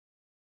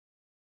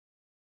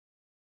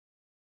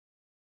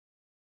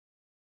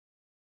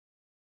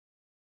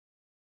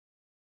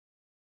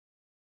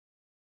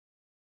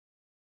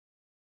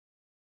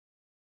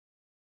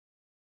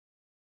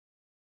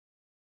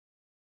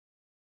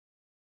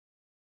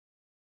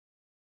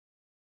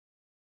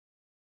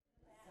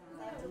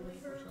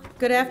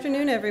Good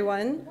afternoon,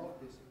 everyone.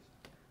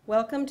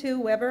 Welcome to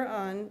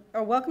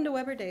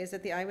Weber Days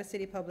at the Iowa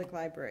City Public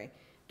Library.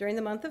 During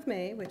the month of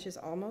May, which is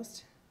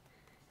almost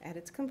at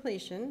its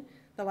completion,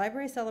 the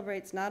library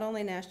celebrates not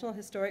only National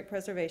Historic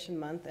Preservation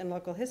Month and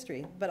local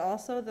history, but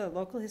also the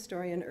local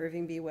historian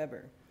Irving B.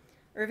 Weber.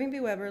 Irving B.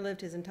 Weber lived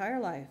his entire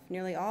life,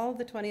 nearly all of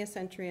the 20th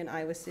century, in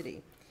Iowa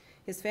City.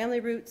 His family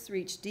roots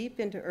reach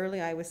deep into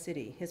early Iowa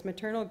City. His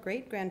maternal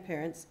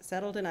great-grandparents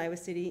settled in Iowa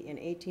City in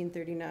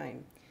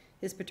 1839.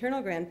 His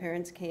paternal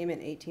grandparents came in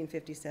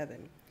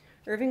 1857.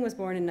 Irving was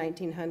born in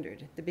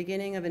 1900, the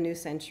beginning of a new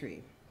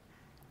century.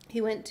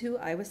 He went to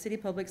Iowa City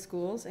Public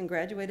Schools and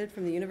graduated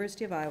from the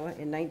University of Iowa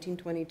in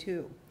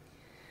 1922.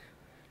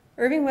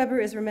 Irving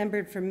Weber is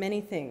remembered for many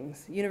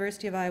things: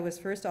 University of Iowa's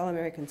first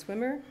All-American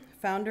swimmer,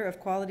 founder of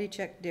Quality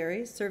Check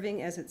Dairies,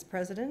 serving as its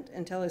president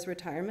until his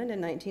retirement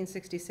in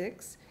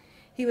 1966.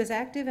 He was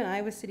active in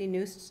Iowa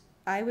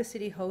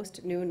City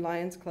Host Noon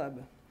Lions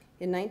Club.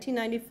 In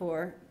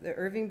 1994, the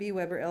Irving B.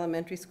 Weber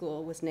Elementary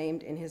School was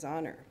named in his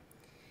honor.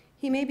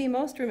 He may be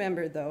most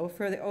remembered, though,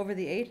 for the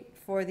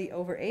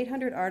over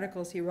 800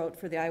 articles he wrote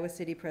for the Iowa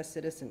City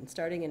Press-Citizen,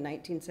 starting in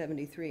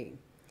 1973.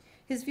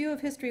 His view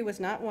of history was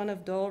not one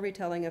of dull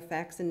retelling of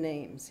facts and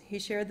names. He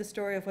shared the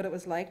story of what it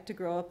was like to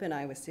grow up in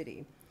Iowa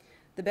City,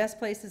 the best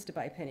places to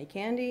buy penny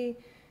candy,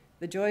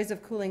 the joys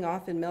of cooling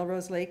off in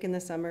Melrose Lake in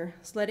the summer,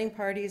 sledding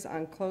parties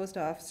on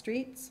closed-off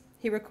streets.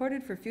 He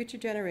recorded for future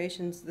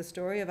generations the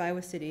story of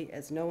Iowa City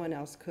as no one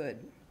else could.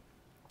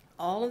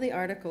 All of the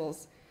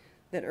articles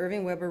that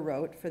Irving Weber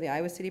wrote for the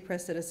Iowa City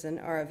Press-Citizen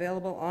are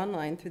available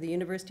online through the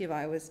University of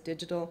Iowa's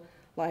digital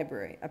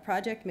library, a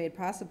project made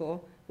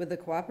possible with the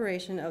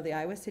cooperation of the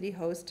Iowa City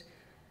Host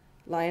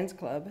Lions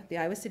Club, the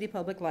Iowa City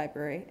Public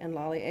Library, and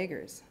Lolly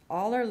Eggers.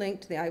 All are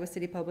linked to the Iowa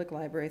City Public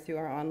Library through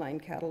our online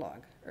catalog.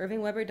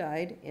 Irving Weber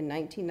died in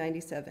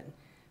 1997,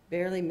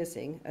 barely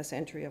missing a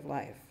century of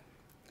life.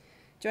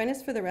 Join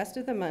us for the rest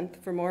of the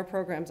month for more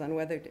programs on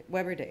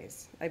Weber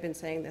Days. I've been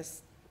saying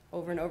this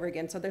over and over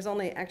again, so there's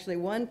only actually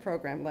one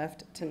program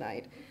left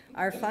tonight.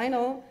 Our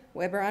final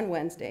Weber on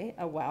Wednesday,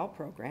 a WOW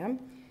program,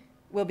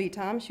 will be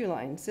Tom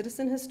Schuline,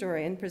 citizen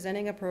historian,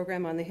 presenting a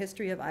program on the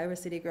history of Iowa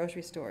City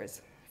grocery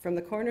stores, from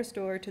the corner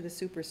store to the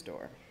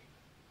superstore.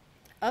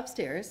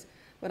 Upstairs,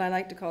 what I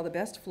like to call the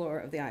best floor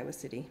of the Iowa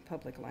City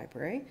Public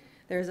Library,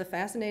 there is a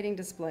fascinating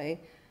display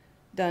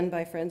done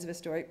by Friends of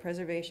Historic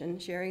Preservation,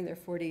 sharing their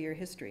 40-year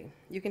history.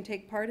 You can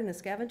take part in the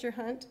scavenger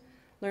hunt,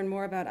 learn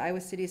more about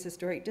Iowa City's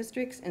historic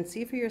districts, and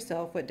see for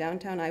yourself what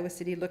downtown Iowa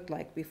City looked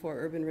like before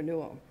urban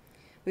renewal.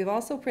 We've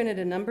also printed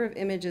a number of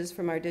images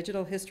from our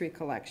digital history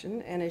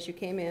collection, and as you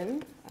came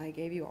in, I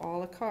gave you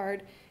all a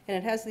card, and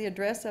it has the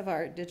address of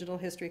our digital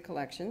history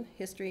collection,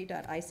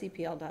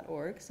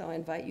 history.icpl.org, so I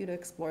invite you to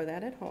explore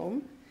that at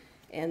home,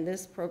 and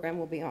this program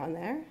will be on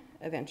there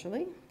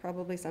eventually,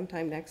 probably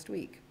sometime next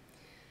week.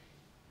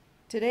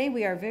 Today,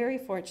 we are very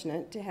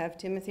fortunate to have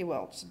Timothy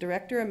Walch,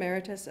 Director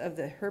Emeritus of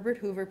the Herbert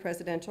Hoover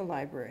Presidential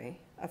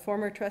Library, a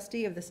former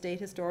trustee of the State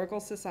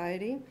Historical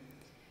Society,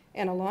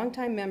 and a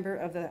longtime member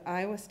of the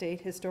Iowa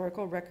State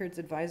Historical Records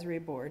Advisory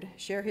Board,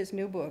 share his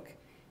new book,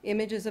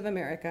 Images of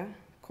America,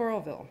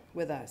 Coralville,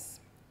 with us.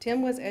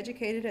 Tim was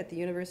educated at the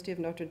University of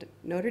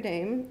Notre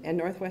Dame and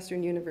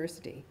Northwestern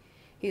University.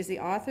 He is the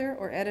author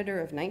or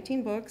editor of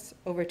 19 books,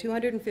 over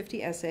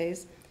 250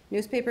 essays,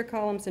 newspaper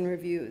columns, and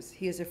reviews.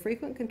 He is a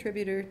frequent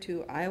contributor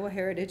to Iowa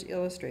Heritage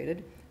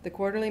Illustrated, the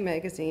quarterly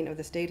magazine of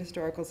the State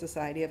Historical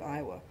Society of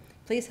Iowa.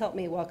 Please help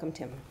me welcome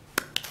Tim.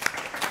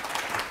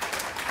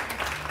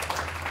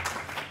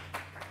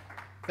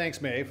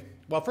 Thanks, Maeve.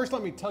 Well, first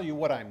let me tell you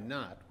what I'm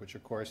not, which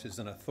of course is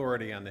an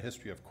authority on the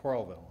history of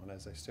Coralville. And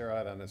as I stare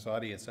out on this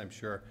audience, I'm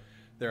sure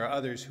there are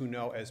others who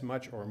know as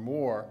much or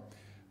more.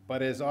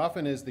 But as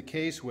often is the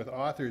case with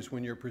authors,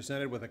 when you're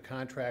presented with a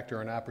contract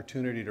or an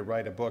opportunity to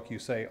write a book, you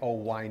say, oh,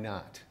 why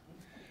not?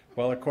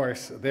 Well, of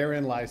course,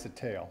 therein lies the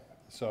tale.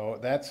 So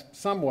that's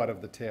somewhat of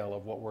the tale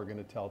of what we're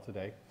going to tell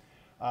today.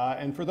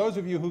 And for those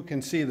of you who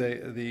can see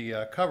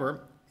the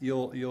cover,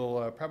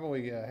 you'll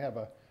probably have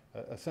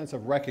a sense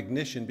of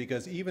recognition,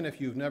 because even if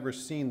you've never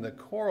seen the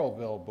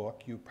Coralville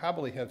book, you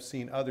probably have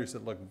seen others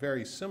that look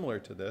very similar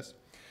to this.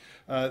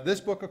 This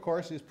book, of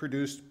course, is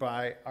produced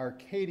by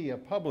Arcadia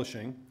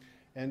Publishing,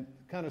 and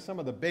kind of some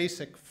of the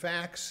basic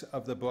facts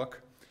of the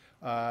book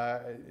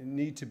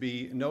need to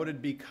be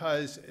noted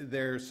because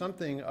there's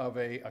something of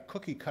a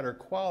cookie-cutter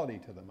quality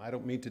to them. I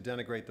don't mean to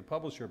denigrate the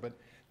publisher, but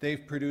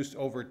they've produced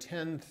over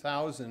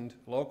 10,000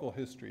 local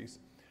histories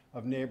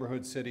of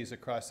neighborhood cities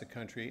across the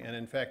country, and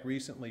in fact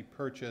recently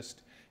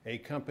purchased a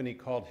company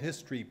called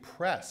History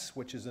Press,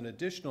 which is an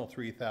additional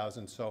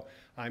 3,000, so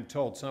I'm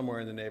told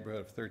somewhere in the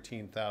neighborhood of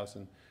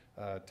 13,000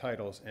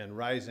 titles and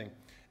rising.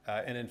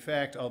 And in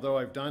fact, although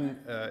I've done,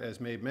 as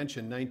Maeve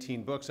mentioned,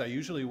 19 books, I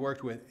usually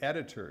worked with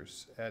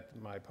editors at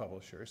my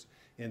publishers.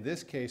 In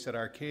this case, at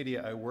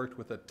Arcadia, I worked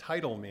with a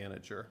title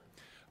manager,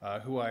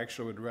 who I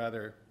actually would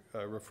rather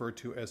refer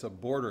to as a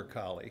border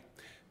collie,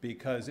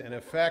 because in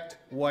effect,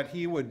 what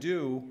he would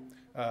do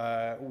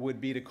would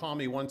be to call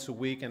me once a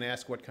week and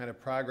ask what kind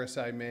of progress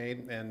I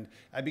made. And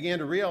I began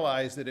to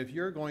realize that if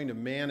you're going to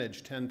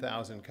manage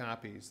 10,000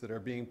 copies that are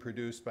being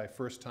produced by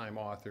first-time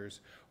authors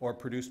or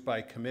produced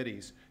by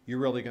committees, you're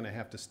really going to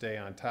have to stay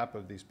on top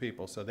of these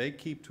people. So they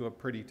keep to a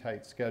pretty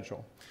tight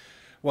schedule.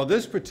 Well,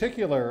 this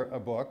particular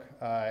book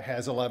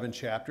has 11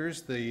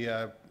 chapters.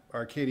 The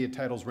Arcadia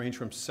titles range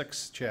from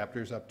 6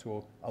 chapters up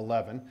to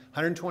 11.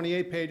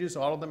 128 pages,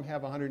 all of them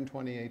have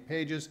 128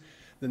 pages.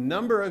 The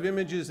number of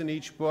images in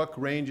each book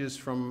ranges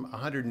from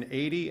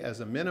 180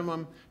 as a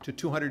minimum to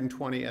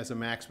 220 as a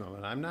maximum.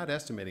 And I'm not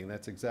estimating,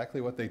 that's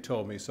exactly what they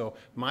told me. So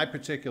my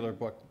particular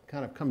book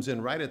kind of comes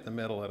in right at the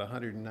middle at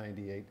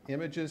 198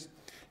 images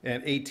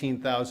and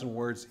 18,000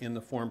 words in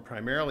the form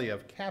primarily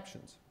of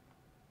captions.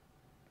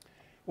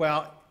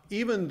 Well,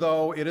 even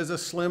though it is a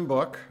slim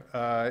book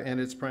and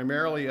it's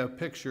primarily of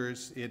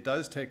pictures, it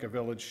does take a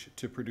village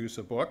to produce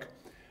a book.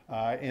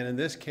 And in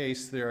this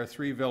case, there are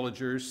 3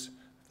 villagers.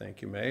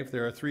 Thank you, Maeve.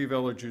 There are 3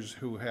 villagers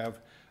who have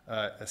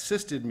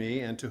assisted me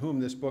and to whom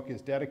this book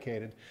is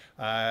dedicated.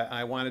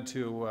 I wanted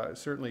to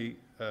certainly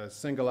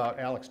single out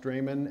Alex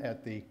Drayman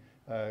at the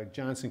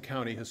Johnson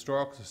County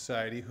Historical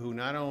Society, who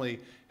not only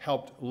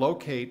helped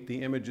locate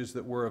the images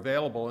that were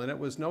available, and it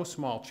was no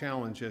small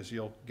challenge, as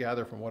you'll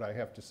gather from what I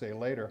have to say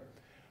later,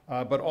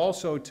 but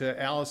also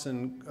to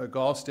Allison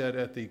Gallstead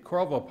at the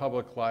Coralville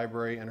Public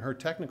Library and her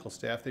technical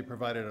staff. They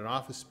provided an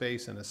office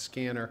space and a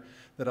scanner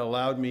that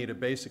allowed me to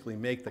basically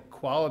make the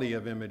quality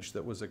of image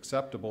that was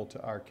acceptable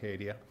to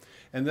Arcadia.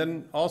 And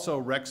then also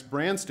Rex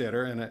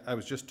Brandstetter, and I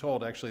was just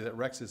told actually that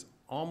Rex is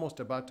almost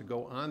about to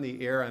go on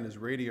the air on his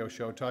radio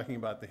show talking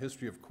about the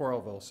history of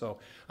Coralville. So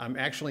I'm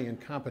actually in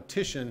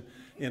competition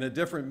in a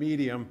different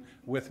medium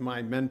with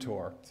my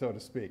mentor, so to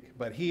speak.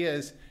 But he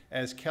is,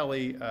 as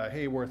Kelly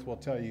Hayworth will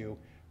tell you,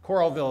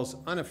 Coralville's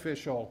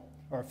unofficial,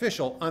 or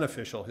official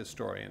unofficial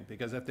historian,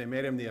 because if they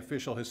made him the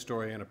official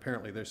historian,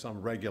 apparently there's some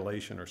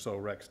regulation, or so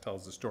Rex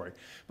tells the story.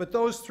 But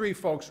those 3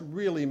 folks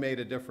really made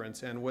a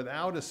difference, and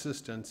without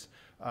assistance,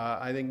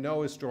 I think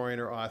no historian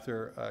or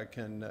author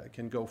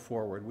can go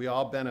forward. We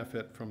all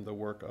benefit from the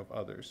work of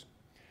others.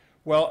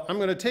 Well, I'm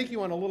going to take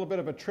you on a little bit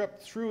of a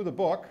trip through the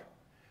book.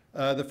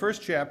 The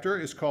first chapter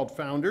is called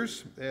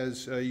Founders,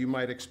 as you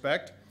might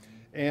expect.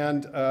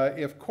 And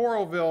if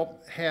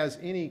Coralville has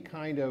any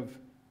kind of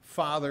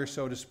father,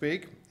 so to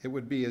speak, it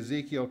would be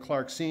Ezekiel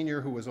Clark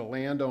Sr., who was a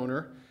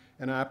landowner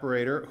and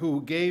operator,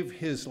 who gave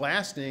his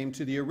last name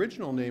to the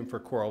original name for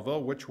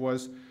Coralville, which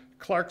was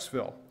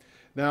Clarksville.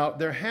 Now,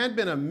 there had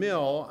been a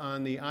mill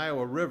on the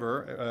Iowa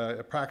River,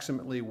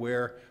 approximately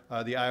where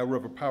the Iowa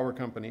River Power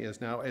Company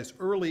is now, as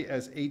early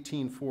as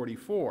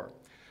 1844.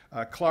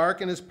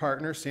 Clark and his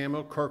partner,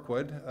 Samuel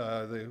Kirkwood,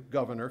 the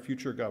governor,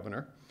 future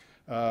governor,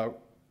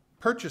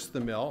 purchased the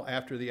mill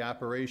after the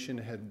operation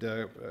had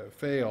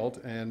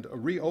failed and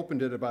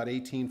reopened it about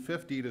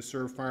 1850 to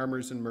serve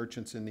farmers and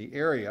merchants in the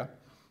area.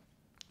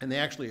 And they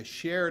actually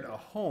shared a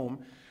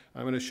home.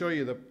 I'm going to show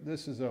you,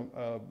 this is a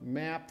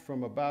map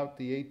from about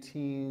the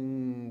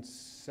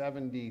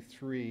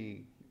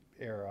 1873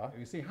 era.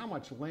 You see how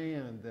much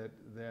land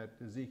that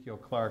Ezekiel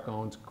Clark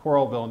owns,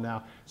 Coralville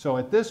now. So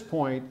at this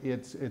point,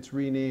 it's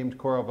renamed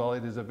Coralville.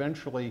 It is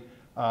eventually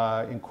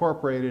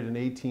incorporated in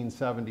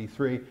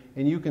 1873,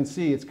 and you can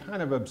see it's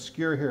kind of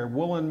obscure here.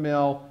 Woolen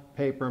mill,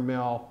 paper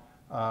mill,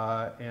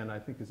 and I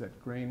think is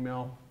that grain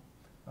mill,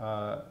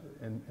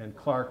 and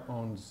Clark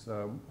owns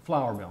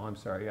flour mill. I'm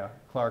sorry, yeah,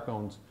 Clark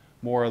owns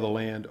more of the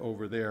land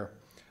over there.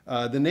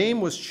 The name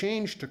was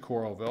changed to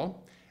Coralville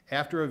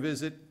after a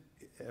visit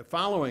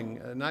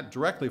following, not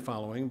directly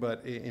following,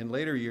 but in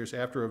later years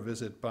after a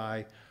visit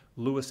by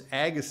Louis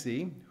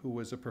Agassiz, who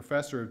was a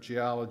professor of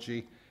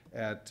geology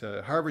at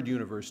Harvard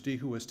University,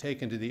 who was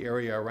taken to the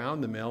area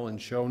around the mill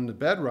and shown the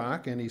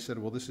bedrock, and he said,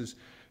 well, this is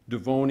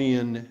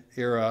Devonian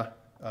era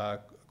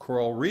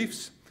coral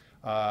reefs,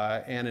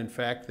 and in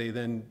fact they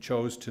then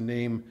chose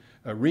to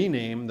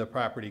rename the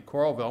property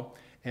Coralville.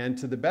 And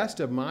to the best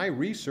of my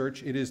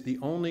research, it is the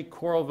only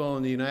Coralville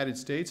in the United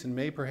States and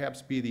may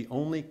perhaps be the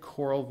only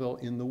Coralville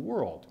in the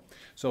world.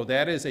 So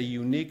that is a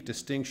unique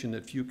distinction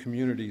that few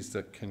communities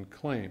that can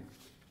claim.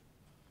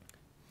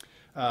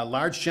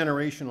 Large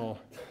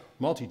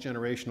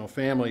multi-generational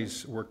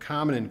families were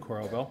common in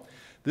Coralville.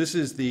 This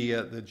is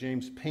the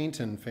James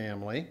Payton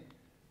family.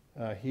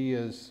 He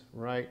is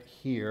right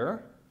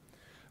here.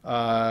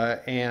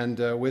 And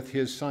with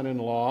his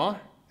son-in-law,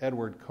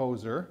 Edward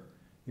Koser.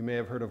 You may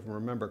have heard of,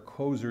 remember,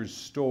 Koser's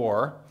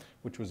store,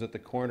 which was at the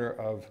corner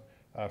of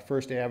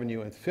First Avenue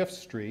and 5th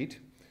Street.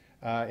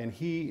 And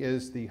he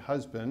is the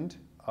husband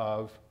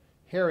of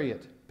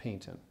Harriet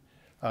Payton.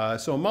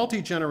 So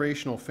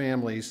multi-generational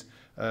families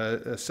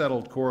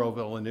settled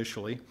Coralville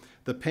initially.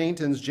 The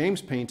Paytons,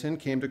 James Payton,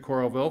 came to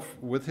Coralville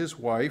with his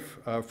wife,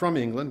 from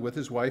England, with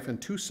his wife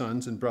and 2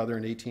 sons and brother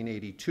in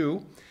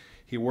 1882.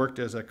 He worked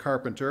as a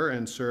carpenter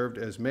and served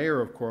as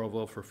mayor of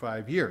Coralville for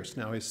 5 years.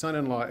 Now, his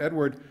son-in-law,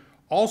 Edward,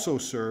 also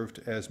served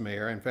as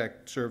mayor, in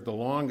fact, served the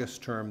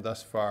longest term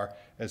thus far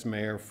as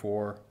mayor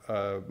for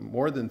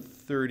more than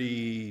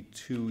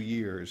 32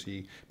 years.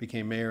 He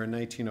became mayor in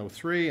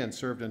 1903 and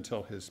served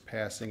until his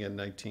passing in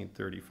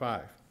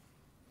 1935.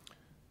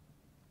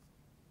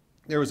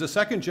 There was a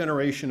second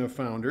generation of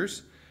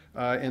founders,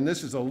 and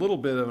this is a little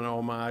bit of an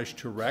homage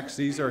to Rex.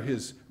 These are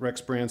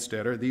Rex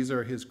Brandstetter. These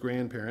are his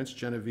grandparents,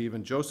 Genevieve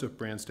and Joseph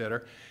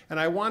Brandstetter. And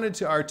I wanted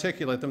to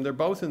articulate them. They're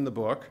both in the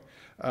book,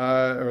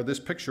 or this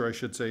picture, I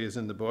should say, is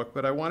in the book.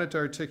 But I wanted to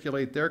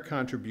articulate their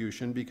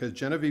contribution because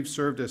Genevieve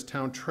served as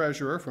town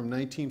treasurer from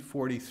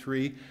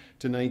 1943 to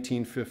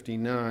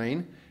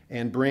 1959.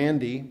 And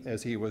Brandy,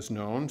 as he was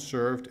known,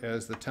 served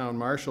as the town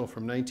marshal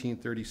from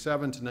 1937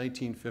 to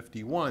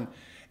 1951.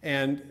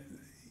 And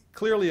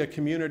clearly a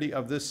community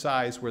of this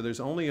size where there's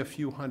only a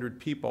few hundred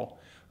people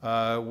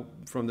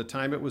from the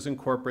time it was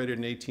incorporated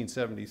in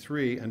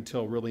 1873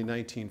 until really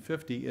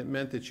 1950, it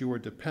meant that you were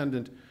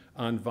dependent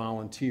on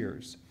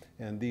volunteers.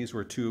 And these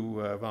were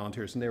two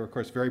volunteers. And they were, of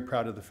course, very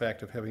proud of the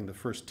fact of having the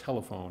first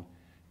telephone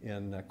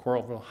in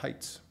Coralville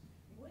Heights.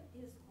 What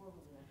is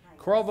Coralville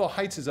Heights? Coralville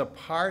Heights is a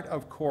part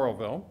of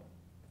Coralville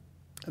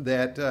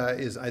that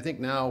is, I think,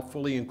 now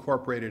fully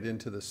incorporated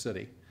into the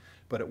city.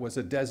 But it was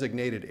a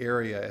designated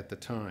area at the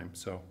time.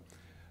 So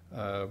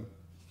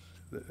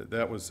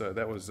that was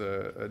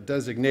a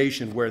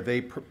designation where they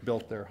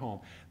built their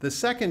home. The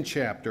second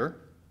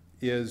chapter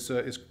is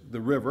the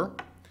river.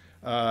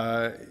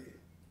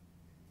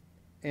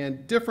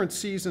 And different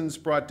seasons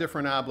brought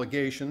different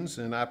obligations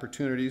and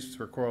opportunities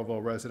for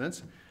Coralville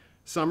residents.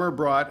 Summer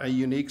brought a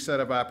unique set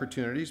of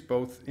opportunities,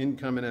 both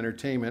income and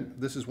entertainment.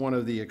 This is one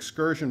of the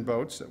excursion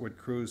boats that would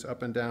cruise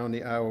up and down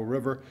the Iowa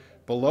River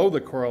below the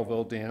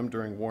Coralville Dam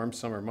during warm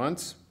summer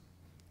months.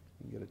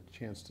 You get a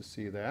chance to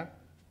see that.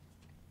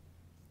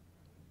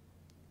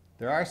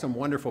 There are some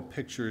wonderful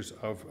pictures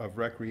of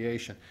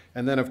recreation.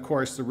 And then, of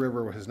course, the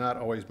river has not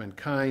always been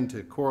kind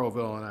to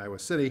Coralville and Iowa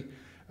City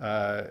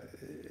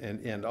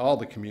and all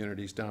the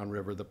communities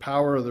downriver. The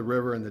power of the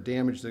river and the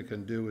damage that it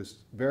can do is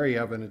very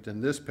evident in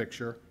this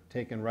picture,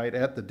 taken right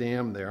at the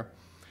dam there.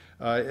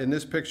 In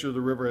this picture,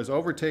 the river has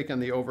overtaken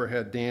the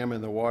overhead dam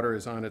and the water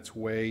is on its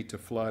way to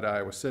flood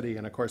Iowa City.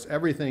 And of course,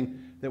 everything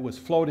that was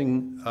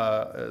floating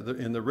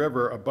in the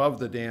river above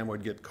the dam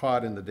would get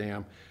caught in the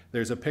dam.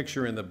 There's a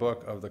picture in the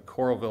book of the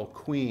Coralville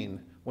Queen,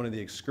 one of the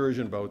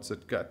excursion boats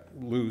that got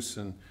loose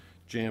and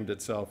jammed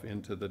itself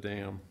into the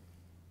dam.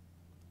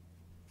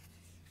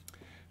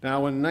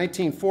 Now, in the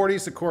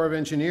 1940s, the Corps of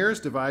Engineers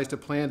devised a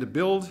plan to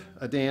build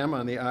a dam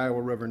on the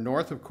Iowa River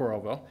north of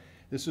Coralville.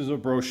 This is a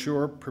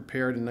brochure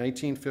prepared in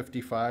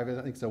 1955. I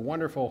think it's a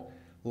wonderful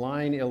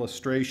line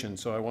illustration,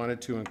 so I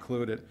wanted to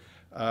include it.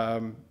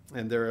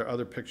 And there are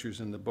other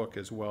pictures in the book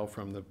as well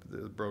from the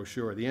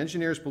brochure. The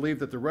engineers believed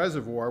that the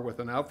reservoir, with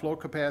an outflow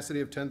capacity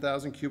of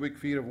 10,000 cubic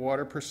feet of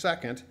water per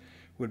second,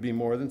 would be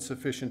more than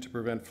sufficient to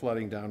prevent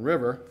flooding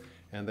downriver.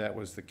 And that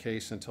was the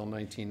case until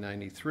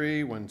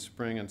 1993, when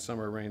spring and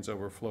summer rains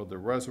overflowed the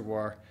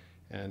reservoir,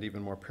 and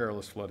even more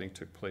perilous flooding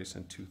took place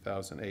in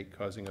 2008,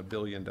 causing $1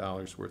 billion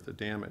worth of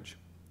damage.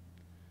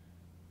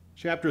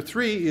 Chapter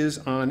 3 is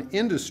on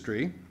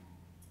industry.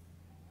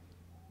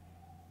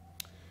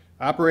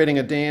 Operating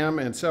a dam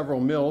and several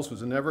mills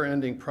was a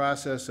never-ending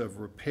process of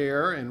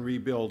repair and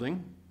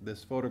rebuilding.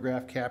 This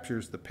photograph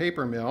captures the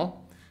paper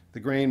mill, the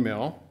grain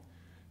mill.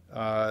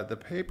 The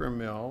paper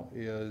mill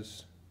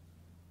is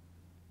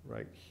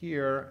right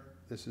here.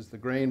 This is the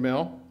grain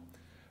mill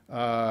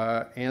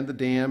and the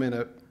dam in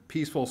a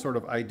peaceful sort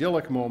of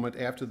idyllic moment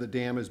after the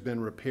dam has been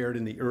repaired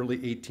in the early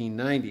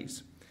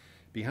 1890s.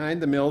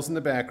 Behind the mills in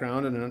the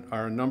background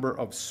are a number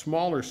of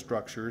smaller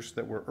structures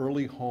that were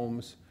early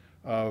homes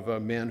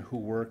of men who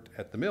worked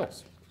at the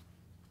mills.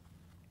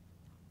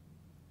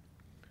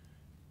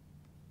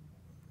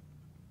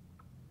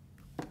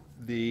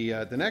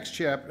 The next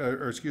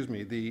chapter, or excuse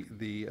me,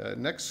 the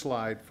next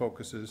slide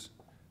focuses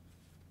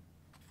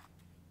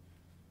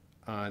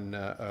on,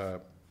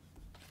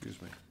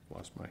 excuse me,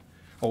 lost my,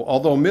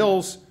 although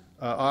mills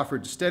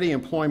offered steady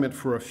employment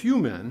for a few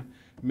men,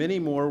 many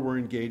more were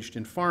engaged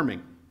in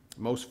farming.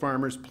 Most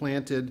farmers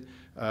planted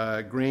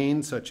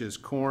grain such as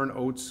corn,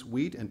 oats,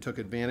 wheat, and took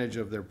advantage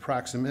of their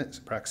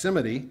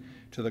proximity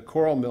to the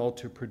coral mill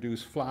to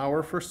produce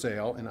flour for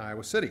sale in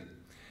Iowa City.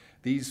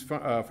 These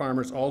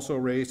farmers also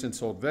raised and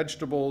sold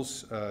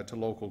vegetables to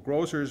local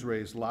grocers,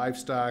 raised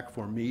livestock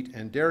for meat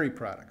and dairy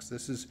products.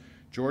 This is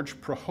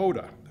George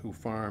Prohoda, who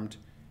farmed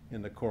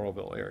in the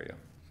Coralville area.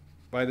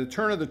 By the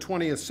turn of the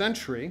 20th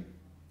century,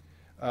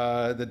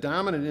 the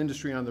dominant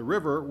industry on the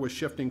river was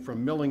shifting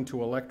from milling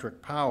to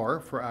electric power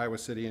for Iowa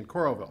City and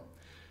Coralville.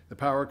 The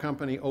power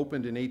company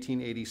opened in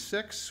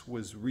 1886,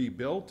 was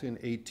rebuilt in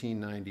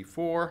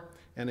 1894,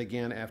 and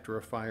again after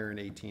a fire in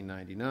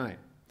 1899.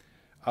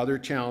 Other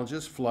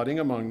challenges, flooding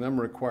among them,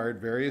 required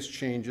various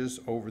changes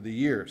over the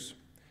years.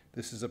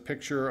 This is a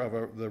picture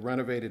of the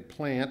renovated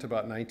plant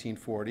about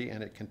 1940,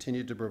 and it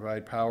continued to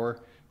provide power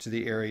to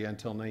the area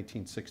until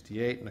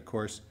 1968, and of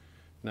course,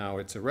 now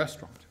it's a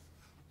restaurant.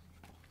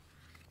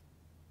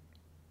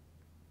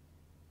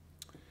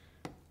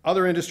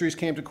 Other industries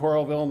came to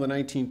Coralville in the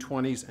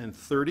 1920s and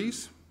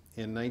 30s.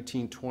 In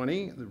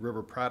 1920, the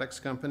River Products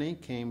Company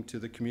came to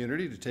the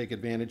community to take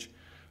advantage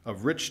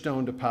of rich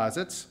stone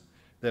deposits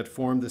that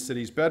formed the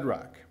city's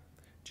bedrock.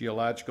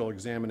 Geological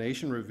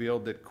examination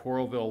revealed that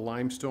Coralville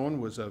limestone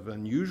was of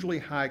unusually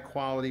high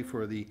quality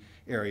for the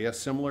area,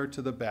 similar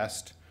to the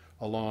best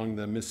along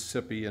the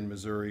Mississippi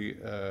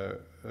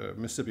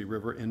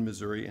River in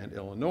Missouri and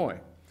Illinois.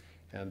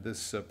 And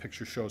this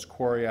picture shows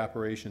quarry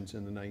operations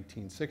in the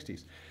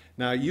 1960s.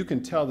 Now you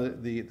can tell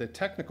the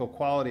technical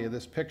quality of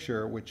this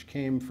picture, which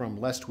came from,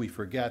 lest we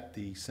forget,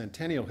 the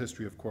centennial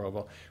history of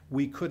Coralville.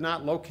 We could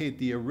not locate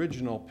the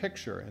original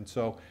picture, and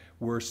so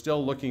we're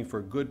still looking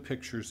for good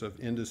pictures of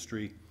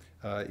industry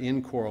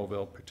in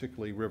Coralville,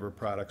 particularly river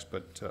products,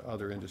 but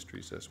other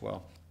industries as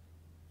well.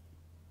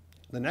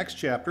 The next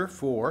chapter,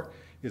 4,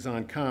 is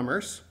on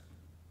commerce.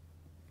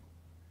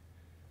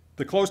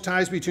 The close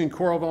ties between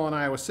Coralville and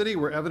Iowa City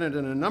were evident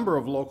in a number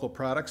of local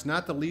products,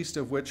 not the least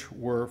of which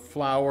were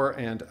flour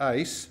and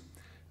ice.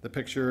 The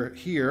picture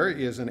here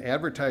is an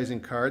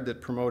advertising card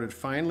that promoted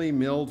finely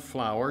milled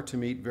flour to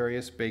meet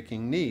various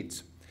baking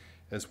needs.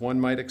 As one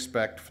might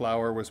expect,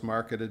 flour was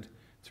marketed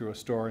through a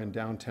store in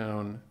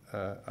downtown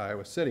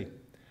Iowa City.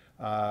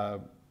 The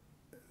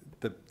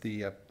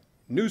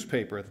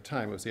newspaper at the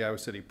time was the Iowa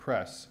City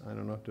Press. I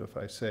don't know if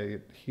I say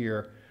it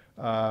here.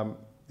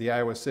 The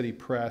Iowa City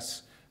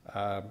Press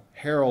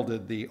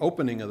heralded the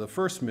opening of the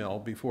first mill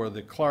before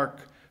the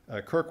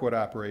Kirkwood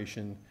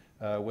operation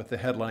with the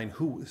headline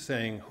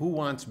saying, "Who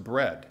wants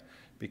bread?"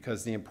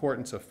 because the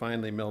importance of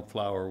finely milled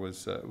flour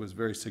was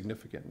very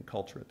significant in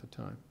culture at the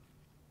time.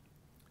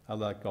 I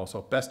like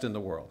also best in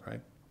the world,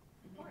 right?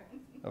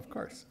 Of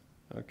course.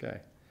 Okay.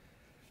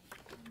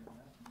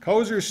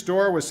 Kozer's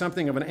store was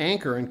something of an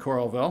anchor in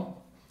Coralville,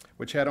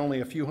 which had only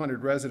a few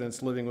hundred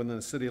residents living within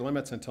the city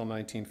limits until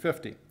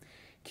 1950.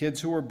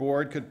 Kids who were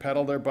bored could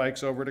pedal their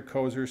bikes over to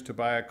Kozer's to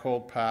buy a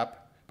cold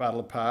bottle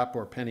of pop,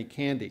 or penny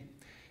candy.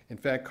 In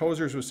fact,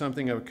 Kozer's was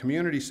something of a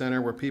community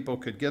center where people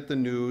could get the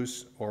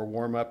news or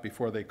warm up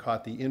before they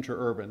caught the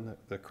interurban,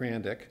 the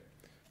Krandic,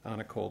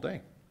 on a cold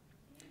day.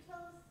 Can you tell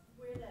us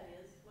where that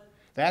is?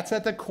 That's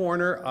at the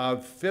corner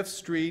of 5th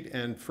Street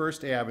and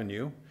 1st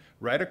Avenue,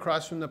 right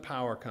across from the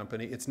power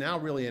company. It's now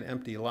really an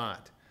empty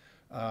lot.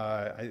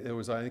 There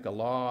was, I think, a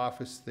law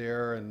office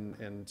there,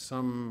 and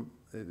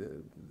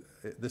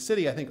the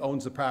city, I think,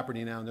 owns the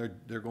property now, and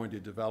they're going to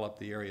develop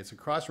the area. It's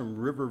across from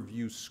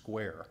Riverview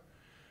Square,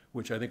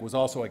 which I think was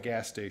also a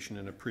gas station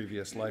in a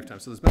previous lifetime.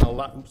 So there's been a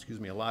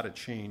lot of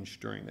change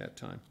during that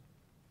time.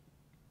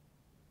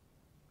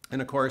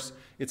 And of course,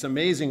 it's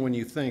amazing when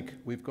you think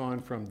we've gone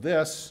from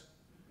this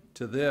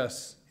to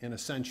this in a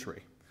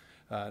century.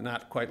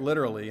 Not quite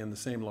literally in the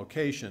same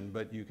location,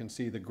 but you can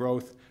see the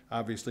growth,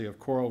 obviously, of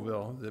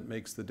Coralville that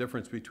makes the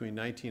difference between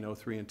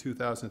 1903 and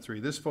 2003.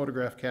 This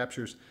photograph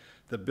captures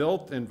the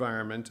built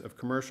environment of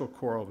commercial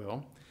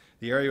Coralville.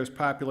 The area was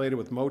populated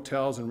with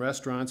motels and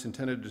restaurants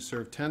intended to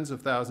serve tens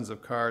of thousands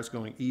of cars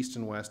going east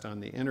and west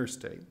on the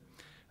interstate.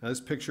 Now,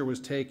 this picture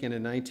was taken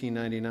in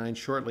 1999,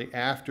 shortly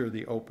after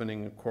the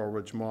opening of Coral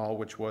Ridge Mall,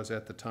 which was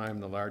at the time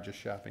the largest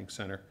shopping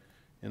center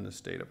in the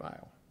state of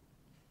Iowa.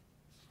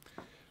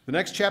 The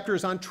next chapter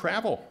is on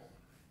travel.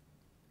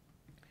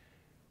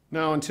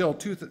 Now, until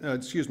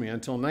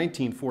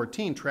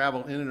 1914,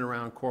 travel in and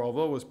around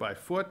Coralville was by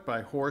foot,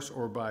 by horse,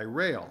 or by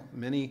rail.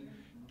 Many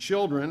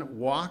children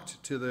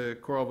walked to the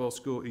Coralville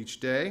school each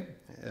day,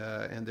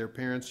 and their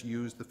parents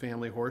used the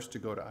family horse to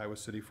go to Iowa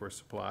City for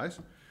supplies.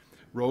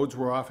 Roads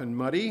were often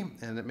muddy,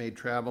 and it made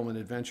travel an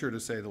adventure, to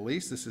say the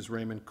least. This is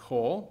Raymond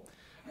Cole,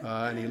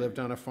 and he lived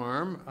on a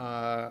farm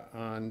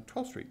on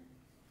 12th Street.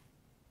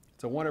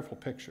 It's a wonderful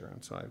picture,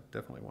 and so I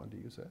definitely wanted to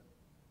use that.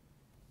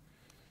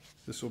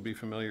 This will be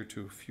familiar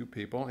to a few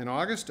people. In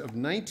August of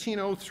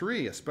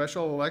 1903, a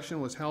special election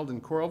was held in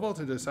Coralville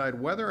to decide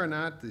whether or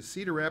not the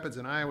Cedar Rapids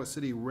and Iowa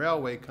City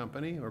Railway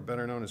Company, or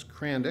better known as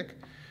Krandic,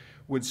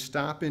 would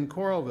stop in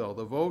Coralville.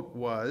 The vote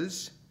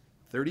was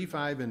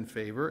 35 in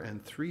favor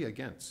and 3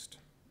 against.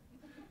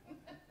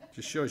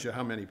 Just shows you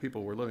how many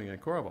people were living in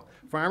Coralville.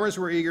 Farmers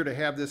were eager to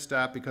have this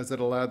stop because it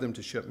allowed them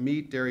to ship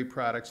meat, dairy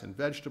products, and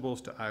vegetables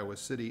to Iowa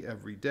City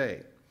every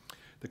day.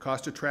 The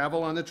cost of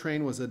travel on the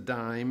train was a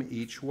dime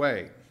each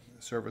way.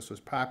 The service was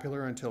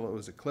popular until it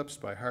was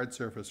eclipsed by hard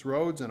surface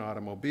roads and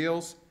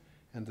automobiles,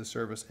 and the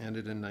service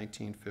ended in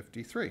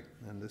 1953.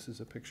 And this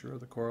is a picture of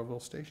the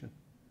Coralville station.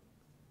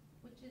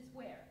 Which is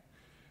where?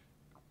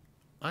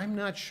 I'm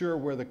not sure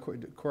where the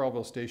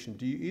Coralville station,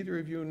 do either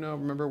of you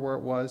remember where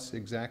it was,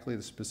 exactly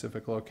the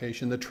specific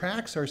location? The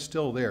tracks are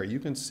still there. You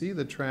can see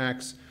the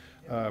tracks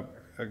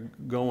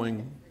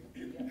going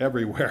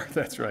everywhere.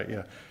 That's right,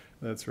 yeah,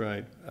 that's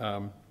right.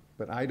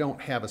 But I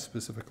don't have a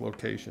specific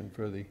location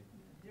for the...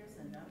 There's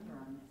a number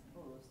on this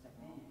post, I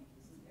think,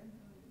 isn't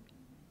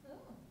there?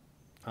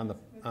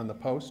 On the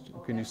post?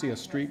 Can you see a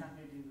street? It has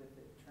something to do with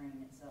the train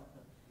itself,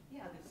 but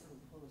yeah, there's a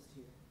little post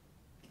here.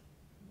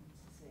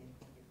 What's it say?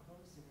 You're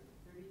closer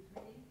to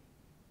 33?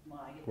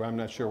 Well, I get... Well, I'm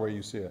not sure where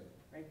you see it.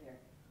 Right there.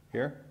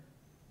 Here?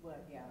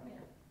 What, yeah.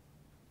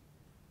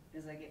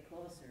 as I get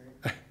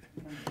closer.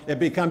 It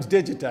becomes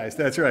digitized,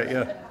 that's right,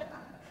 yeah.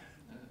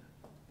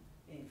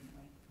 Anyway.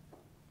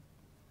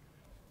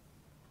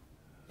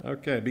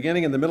 Okay,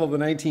 beginning in the middle of the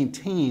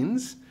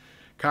 19-teens,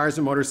 cars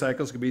and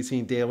motorcycles could be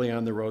seen daily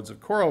on the roads of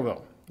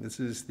Coralville. This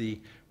is the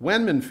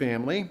Wenman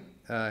family.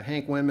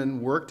 Hank Wenman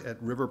worked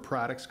at River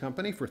Products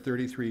Company for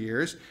 33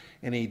 years,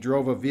 and he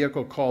drove a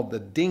vehicle called the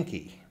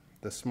Dinky,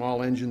 the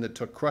small engine that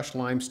took crushed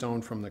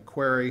limestone from the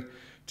quarry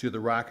to the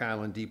Rock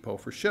Island Depot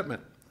for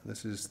shipment.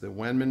 This is the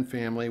Wenman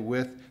family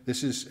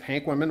this is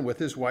Hank Wenman with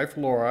his wife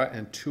Laura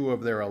and 2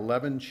 of their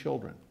 11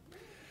 children.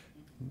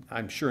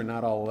 I'm sure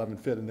not all 11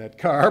 fit in that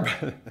car,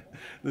 but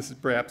this is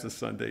perhaps a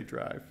Sunday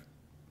drive.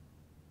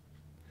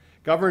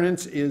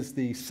 Governance is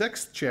the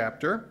 6th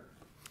chapter,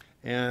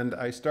 and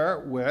I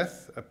start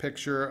with a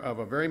picture of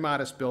a very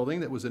modest building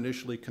that was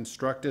initially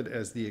constructed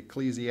as the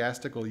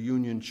Ecclesiastical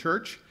Union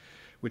Church,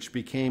 which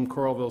became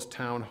Coralville's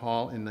Town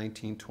Hall in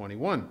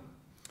 1921.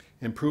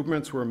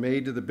 Improvements were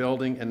made to the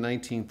building in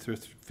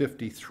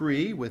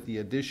 1953 with the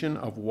addition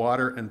of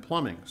water and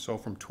plumbing. So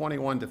from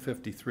 21 to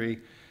 53,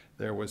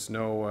 there was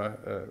no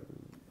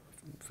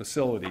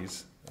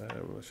facilities,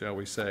 shall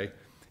we say,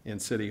 in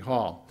City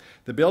Hall.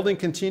 The building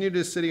continued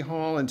as City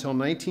Hall until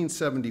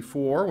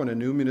 1974 when a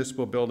new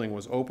municipal building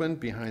was opened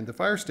behind the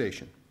fire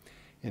station.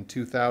 In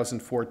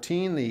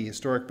 2014, the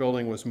historic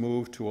building was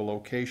moved to a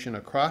location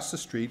across the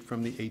street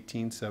from the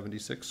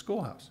 1876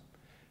 schoolhouse.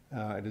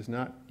 It is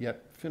not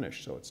yet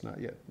finished, so it's not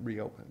yet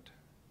reopened.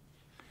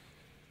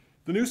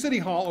 The new City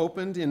Hall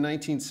opened in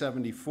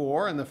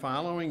 1974, and the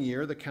following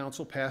year the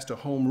council passed a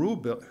home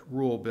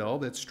rule bill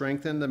that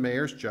strengthened the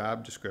mayor's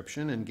job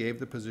description and gave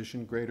the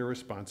position greater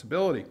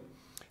responsibility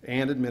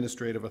and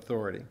administrative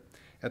authority.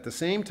 At the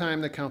same time,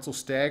 the council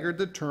staggered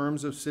the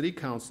terms of city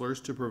councilors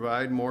to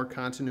provide more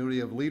continuity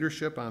of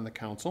leadership on the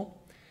council.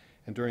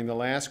 And during the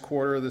last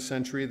quarter of the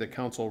century, the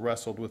council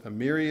wrestled with a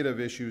myriad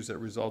of issues that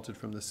resulted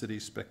from the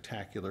city's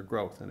spectacular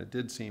growth. And it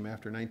did seem,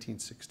 after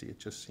 1960, it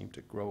just seemed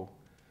to grow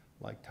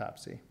like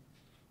Topsy.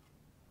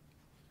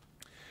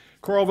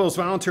 Coralville's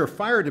volunteer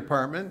fire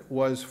department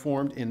was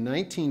formed in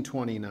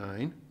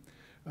 1929.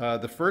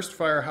 The first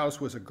firehouse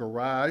was a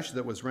garage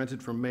that was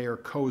rented from Mayor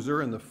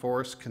Kozer, and the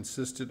force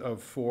consisted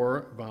of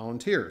 4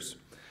 volunteers.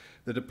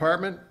 The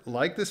department,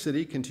 like the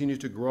city,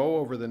 continued to grow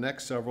over the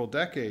next several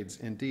decades.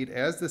 Indeed,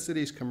 as the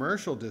city's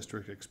commercial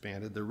district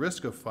expanded, the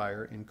risk of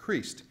fire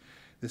increased.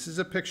 This is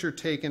a picture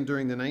taken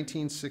during the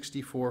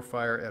 1964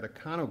 fire at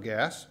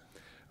Econogas.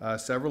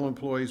 Several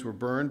employees were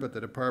burned, but the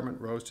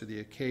department rose to the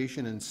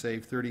occasion and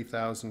saved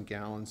 30,000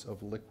 gallons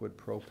of liquid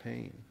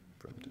propane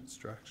from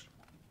destruction.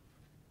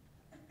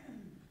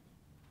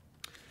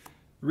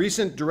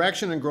 Recent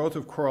direction and growth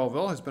of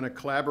Coralville has been a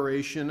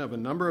collaboration of a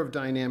number of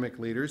dynamic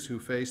leaders who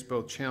faced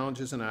both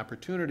challenges and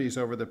opportunities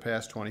over the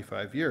past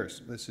 25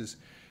 years. This is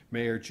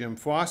Mayor Jim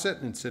Fawcett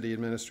and City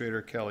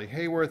Administrator Kelly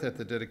Hayworth at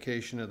the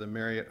dedication of the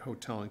Marriott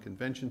Hotel and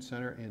Convention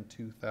Center in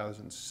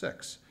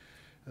 2006.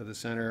 The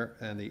center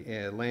and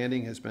the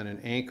landing has been an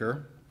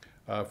anchor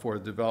for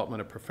the development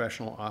of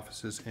professional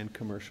offices and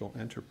commercial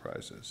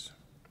enterprises.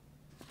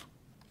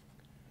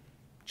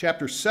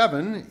 Chapter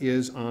 7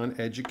 is on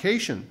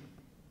education.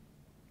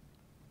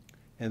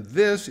 And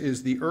this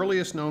is the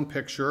earliest known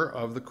picture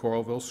of the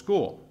Coralville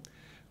School.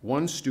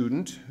 One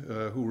student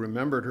who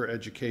remembered her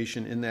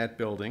education in that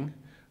building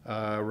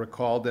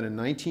recalled that in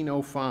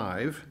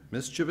 1905,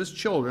 mischievous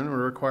children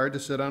were required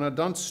to sit on a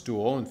dunce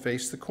stool and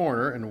face the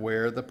corner and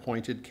wear the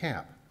pointed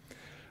cap.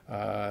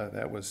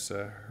 That was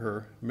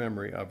her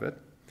memory of it.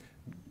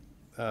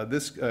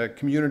 The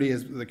community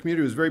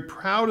was very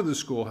proud of the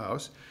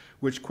schoolhouse,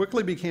 which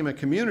quickly became a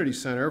community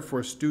center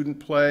for student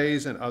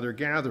plays and other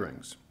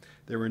gatherings.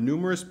 There were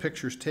numerous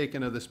pictures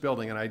taken of this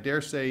building, and I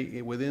dare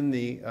say within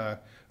the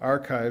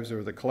archives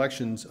or the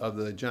collections of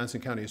the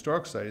Johnson County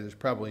Historical Society, there's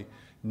probably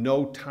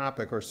no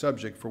topic or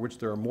subject for which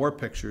there are more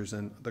pictures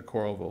than the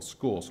Coralville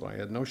School. So I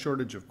had no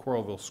shortage of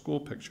Coralville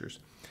School pictures.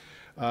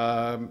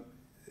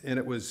 And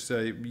it was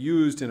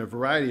used in a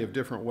variety of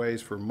different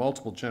ways for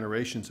multiple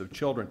generations of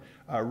children.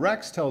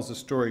 Rex tells a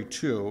story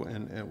too,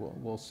 and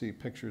we'll see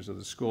pictures of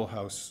the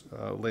schoolhouse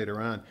later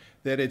on,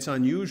 that it's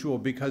unusual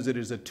because it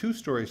is a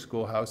 2-story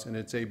schoolhouse and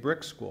it's a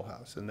brick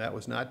schoolhouse, and that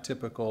was not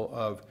typical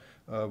of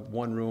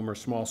one-room or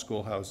small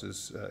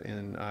schoolhouses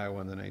in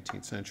Iowa in the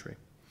 19th century.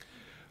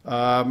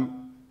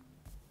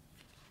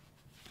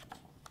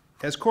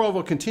 As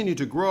Coralville continued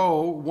to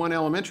grow, one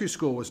elementary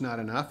school was not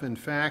enough. In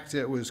fact,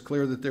 it was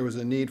clear that there was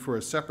a need for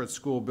a separate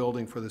school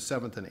building for the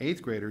 7th and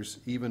 8th graders,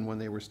 even when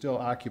they were still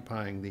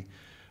occupying the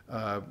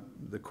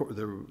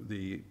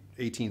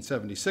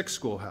 1876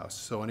 schoolhouse.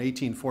 So in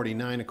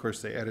 1849, of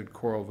course, they added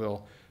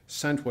Coralville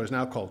Central, what is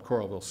now called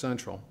Coralville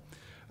Central.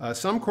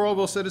 Some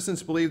Coralville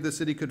citizens believed the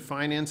city could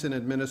finance and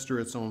administer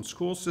its own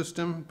school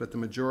system, but the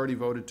majority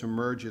voted to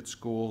merge its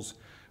schools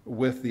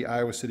with the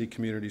Iowa City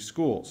Community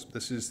Schools.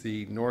 This is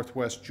the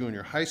Northwest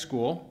Junior High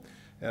School,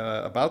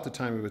 about the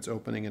time of its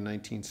opening in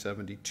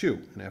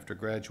 1972. And after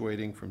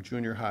graduating from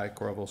junior high,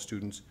 Coralville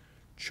students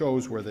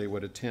chose where they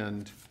would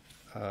attend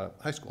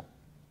high school.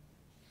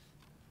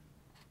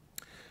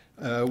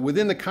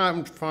 Within the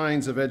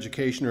confines of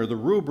education, or the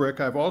rubric,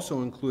 I've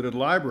also included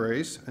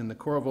libraries, and the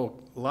Coralville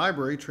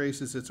Library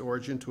traces its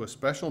origin to a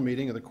special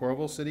meeting of the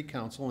Coralville City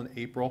Council in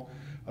April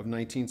of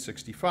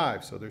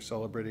 1965, so they're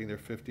celebrating their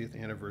 50th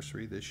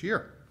anniversary this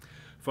year.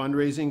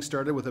 Fundraising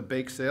started with a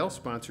bake sale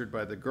sponsored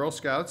by the Girl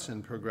Scouts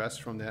and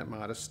progressed from that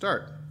modest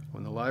start.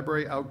 When the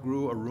library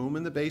outgrew a room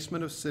in the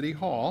basement of City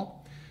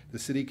Hall, the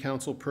City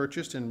Council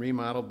purchased and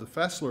remodeled the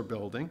Fessler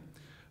Building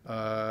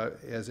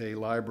as a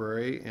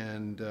library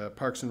and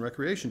Parks and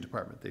Recreation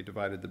Department. They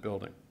divided the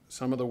building.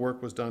 Some of the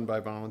work was done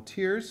by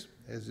volunteers,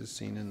 as is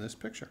seen in this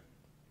picture.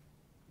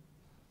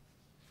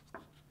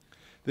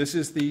 This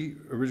is the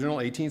original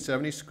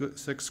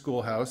 1876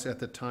 schoolhouse at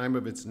the time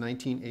of its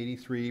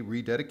 1983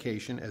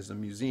 rededication as a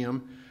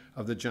museum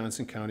of the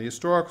Johnson County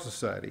Historical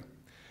Society.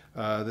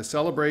 The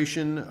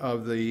celebration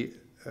of the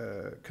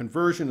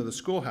conversion of the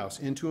schoolhouse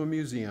into a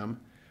museum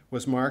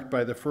was marked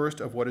by the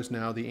first of what is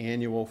now the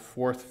annual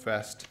Fourth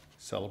Fest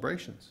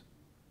celebrations.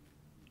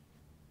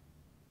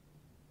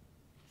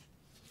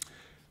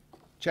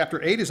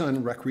 Chapter 8 is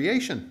on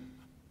recreation.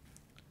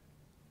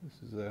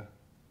 This is a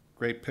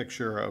great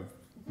picture of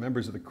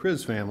members of the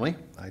Kriz family.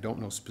 I don't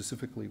know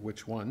specifically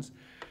which ones.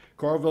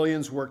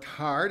 Coralvillians worked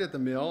hard at the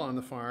mill, on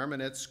the farm,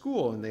 and at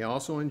school, and they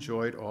also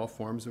enjoyed all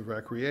forms of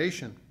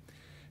recreation.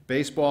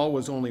 Baseball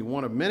was only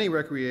one of many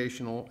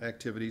recreational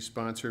activities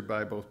sponsored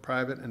by both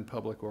private and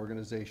public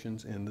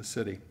organizations in the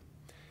city.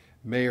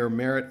 Mayor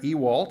Merritt E.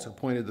 Walch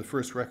appointed the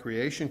first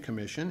Recreation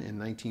Commission in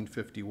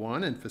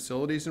 1951, and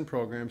facilities and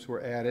programs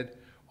were added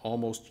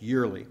almost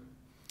yearly.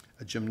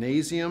 A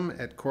gymnasium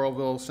at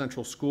Coralville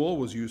Central School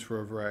was used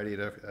for a variety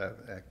of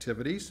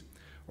activities.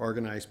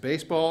 Organized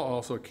baseball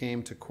also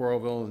came to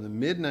Coralville in the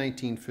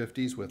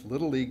mid-1950s with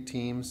Little League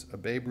teams, a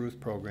Babe Ruth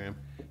program,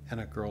 and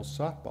a girls'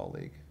 softball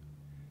league.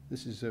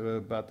 This is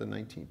about the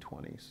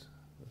 1920s.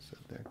 That's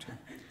it there too.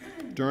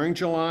 During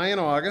July and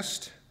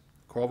August,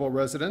 Coralville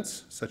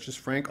residents, such as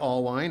Frank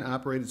Allwine,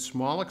 operated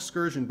small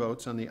excursion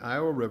boats on the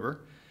Iowa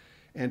River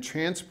and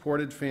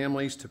transported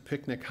families to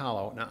Picnic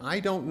Hollow. Now, I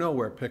don't know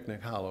where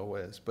Picnic Hollow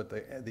is, but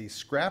the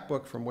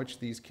scrapbook from which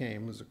these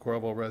came, as a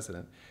Coralville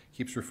resident,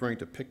 keeps referring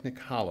to Picnic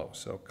Hollow,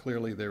 so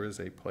clearly there is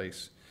a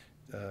place,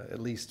 at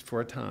least for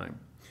a time,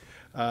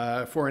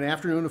 for an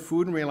afternoon of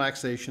food and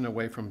relaxation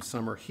away from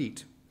summer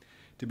heat.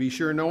 To be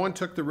sure, no one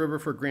took the river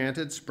for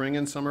granted. Spring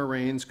and summer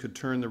rains could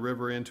turn the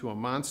river into a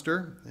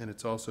monster, and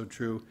it's also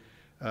true,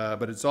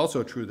 but it's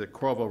also true that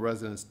Coralville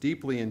residents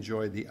deeply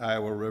enjoyed the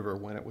Iowa River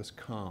when it was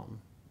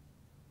calm.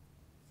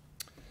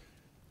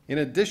 In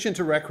addition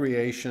to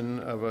recreation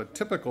of a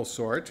typical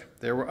sort,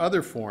 there were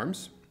other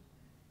forms.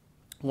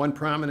 One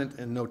prominent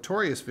and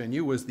notorious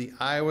venue was the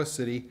Iowa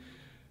City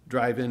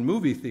Drive-In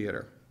Movie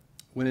Theater.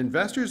 When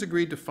investors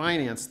agreed to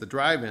finance the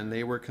drive-in,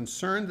 they were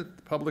concerned that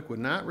the public would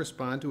not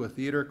respond to a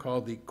theater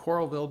called the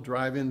Coralville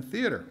Drive-In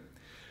Theater.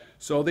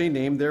 So they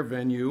named their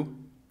venue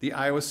the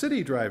Iowa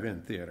City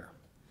Drive-In Theater.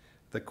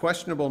 The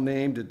questionable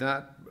name did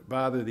not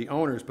bother the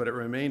owners, but it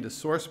remained a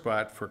sore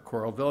spot for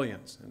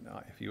Coralvillians. And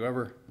if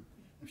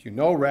you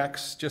know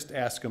Rex, just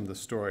ask him the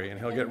story, and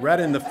he'll get red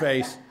in the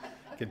face.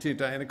 Continue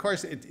to, and of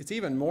course, it's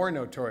even more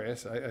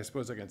notorious. I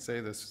suppose I can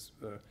say this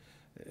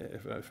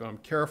if I'm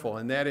careful,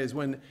 and that is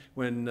when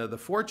the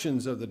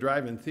fortunes of the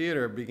drive-in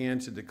theater began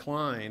to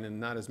decline and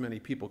not as many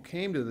people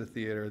came to the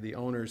theater, the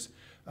owners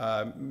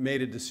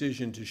made a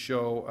decision to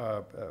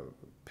show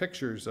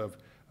pictures of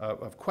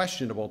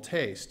questionable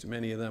taste.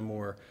 Many of them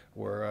were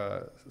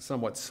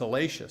somewhat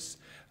salacious.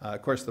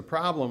 Of course, the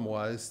problem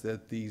was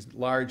that these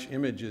large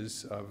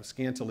images of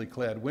scantily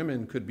clad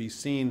women could be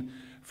seen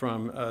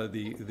from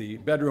the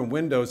bedroom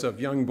windows of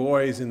young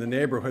boys in the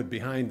neighborhood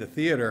behind the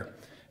theater,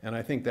 and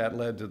I think that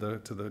led to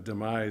the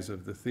demise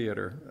of the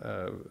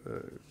theater.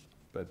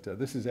 But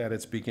this is at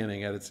its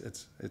beginning.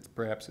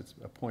 Perhaps it's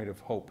a point of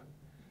hope.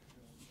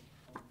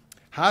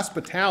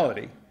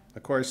 Hospitality,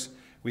 of course.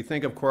 We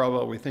think of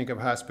Coralville, we think of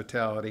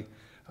hospitality.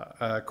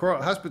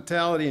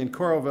 Hospitality in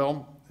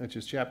Coralville, which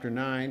is chapter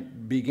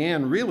 9,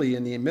 began really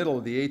in the middle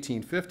of the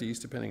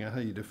 1850s, depending on how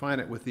you define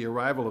it, with the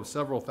arrival of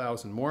several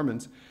thousand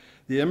Mormons.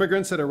 The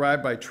immigrants had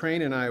arrived by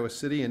train in Iowa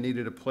City and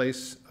needed a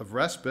place of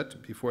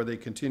respite before they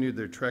continued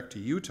their trek to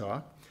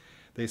Utah.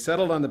 They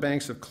settled on the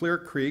banks of Clear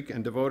Creek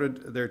and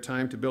devoted their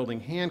time to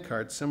building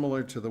handcarts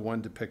similar to the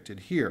one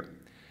depicted here.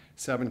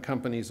 7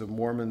 companies of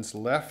Mormons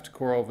left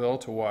Coralville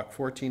to walk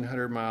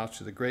 1,400 miles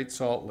to the Great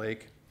Salt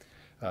Lake.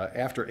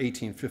 After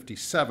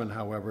 1857,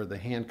 however, the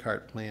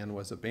handcart plan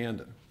was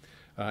abandoned.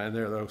 And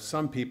there are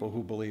some people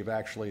who believe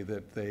actually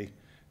that they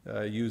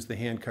used the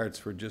handcarts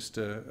for just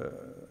a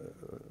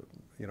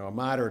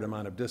moderate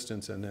amount of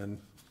distance and then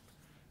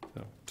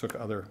took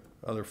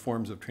other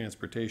forms of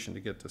transportation to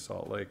get to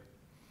Salt Lake.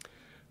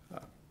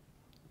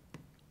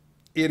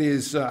 It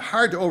is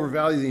hard to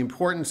overvalue the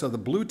importance of the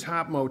Blue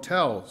Top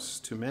motels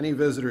to many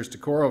visitors to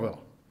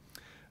Coralville.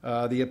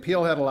 The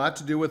appeal had a lot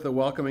to do with the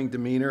welcoming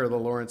demeanor of the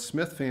Lawrence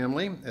Smith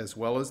family, as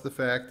well as the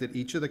fact that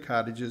each of the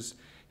cottages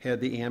had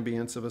the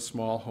ambience of a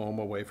small home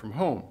away from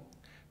home.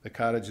 The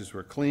cottages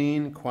were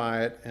clean,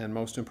 quiet, and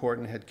most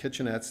important, had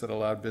kitchenettes that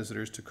allowed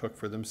visitors to cook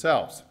for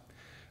themselves.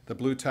 The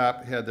Blue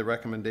Top had the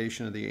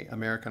recommendation of the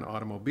American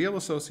Automobile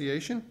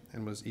Association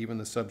and was even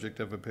the subject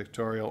of a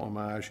pictorial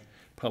homage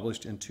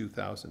published in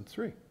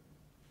 2003.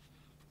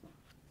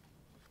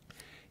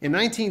 In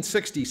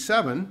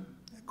 1967,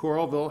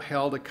 Coralville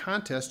held a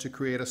contest to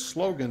create a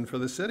slogan for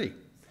the city.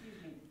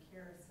 Excuse me, the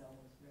Carousel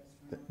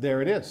restaurant.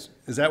 There it is.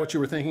 Is that what you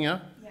were thinking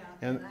of? Yeah,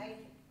 And- and I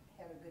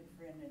have a good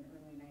friend in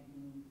early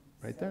 1971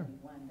 Right there.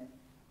 that worked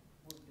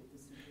at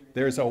this.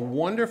 There's a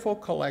wonderful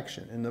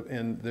collection,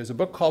 and there's a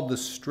book called The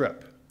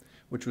Strip,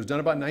 which was done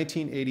about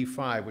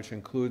 1985, which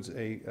includes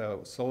a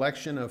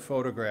selection of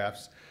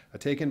photographs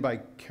taken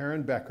by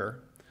Karen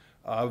Becker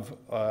of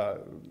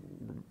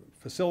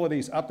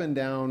facilities up and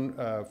down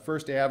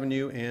First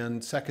Avenue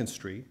and Second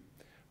Street.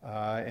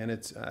 And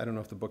it's, I don't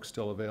know if the book's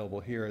still available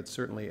here, it's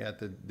certainly at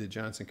the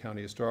Johnson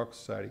County Historical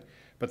Society.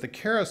 But the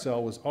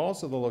Carousel was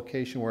also the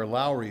location where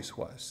Lowry's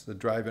was, the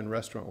drive-in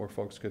restaurant where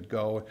folks could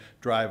go,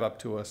 drive up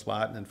to a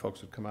slot, and then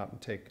folks would come out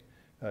and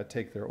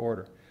take their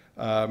order.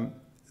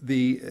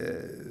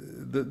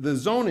 The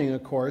zoning,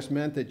 of course,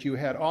 meant that you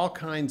had all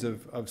kinds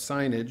of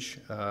signage.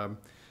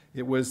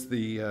 It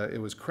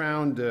was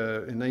crowned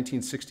in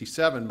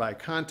 1967 by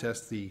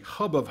contest the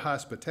hub of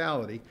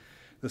hospitality.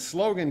 The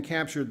slogan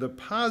captured the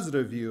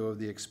positive view of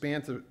the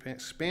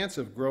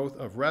expansive growth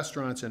of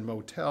restaurants and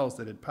motels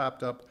that had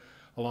popped up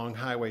along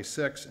Highway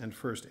 6 and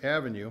First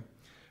Avenue.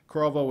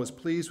 Coralville was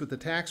pleased with the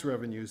tax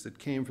revenues that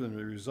came from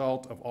the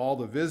result of all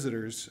the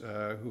visitors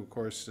who, of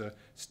course,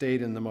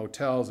 stayed in the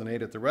motels and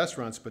ate at the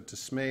restaurants, but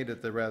dismayed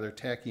at the rather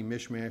tacky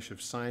mishmash of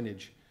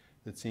signage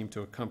that seemed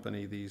to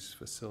accompany these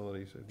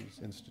facilities or these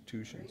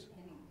institutions.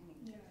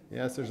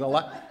 Yes, there's a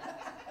lot.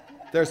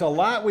 There's a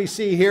lot we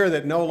see here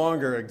that no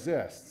longer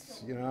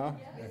exists, you know?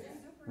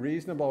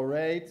 Reasonable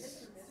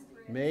rates,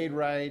 made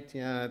right,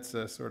 yeah, it's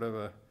a sort of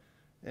a,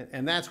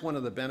 and that's one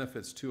of the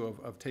benefits, too,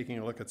 of taking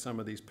a look at some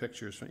of these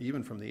pictures,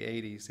 even from the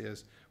 80s,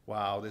 is,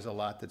 wow, there's a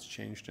lot that's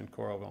changed in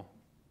Coralville.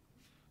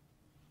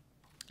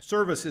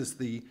 Service is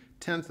the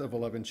 10th of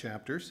 11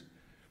 chapters.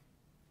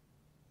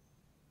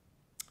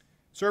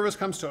 Service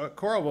comes to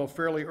Coralville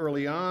fairly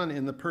early on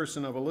in the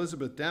person of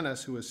Elizabeth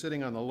Dennis, who is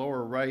sitting on the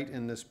lower right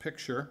in this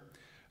picture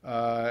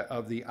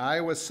of the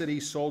Iowa City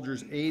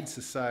Soldiers Aid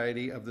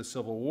Society of the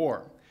Civil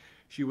War.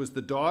 She was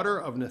the daughter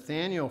of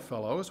Nathaniel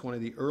Fellows, one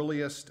of the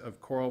earliest of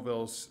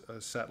Coralville's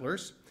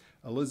settlers.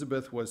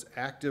 Elizabeth was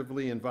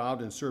actively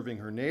involved in serving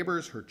her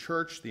neighbors, her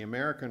church, the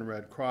American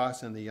Red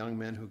Cross, and the young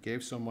men who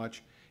gave so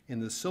much in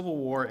the Civil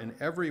War and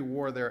every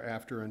war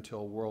thereafter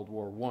until World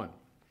War I.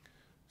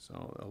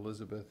 So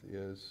Elizabeth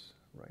is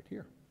right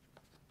here.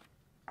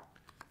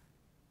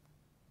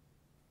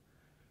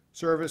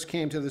 Service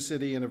came to the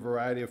city in a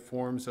variety of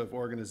forms of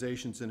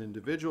organizations and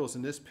individuals,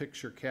 and this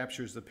picture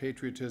captures the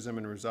patriotism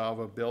and resolve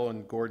of Bill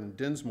and Gordon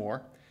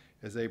Dinsmore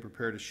as they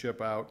prepare to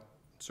ship out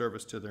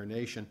service to their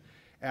nation.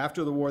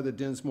 After the war, the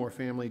Dinsmore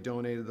family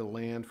donated the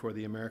land for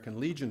the American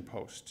Legion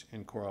post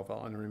in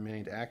Coralville and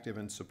remained active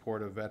in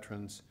support of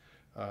veterans,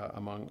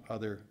 among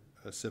other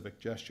civic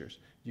gestures.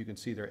 You can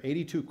see there are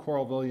 82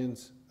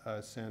 Coralvillians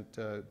sent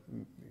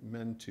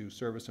men to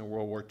service in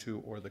World War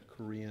II or the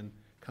Korean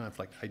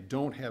conflict. I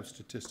don't have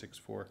statistics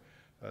for,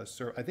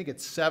 I think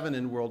it's 7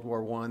 in World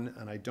War I,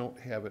 and I don't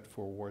have it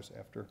for wars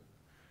after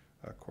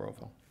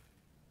Coralville.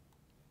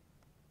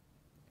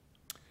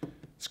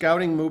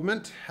 Scouting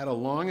movement had a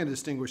long and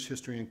distinguished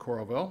history in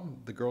Coralville.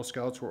 The Girl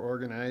Scouts were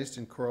organized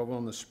in Coralville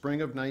in the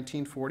spring of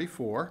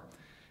 1944,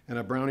 and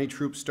a Brownie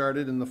troop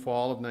started in the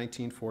fall of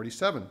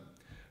 1947.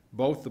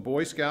 Both the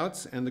Boy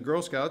Scouts and the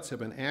Girl Scouts have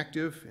been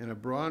active in a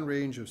broad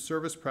range of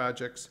service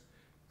projects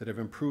that have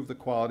improved the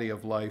quality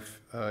of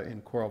life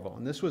in Coralville.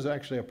 And this was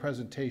actually a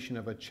presentation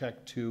of a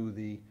check to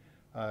the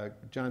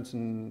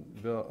Johnson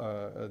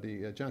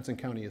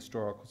County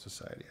Historical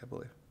Society, I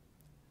believe.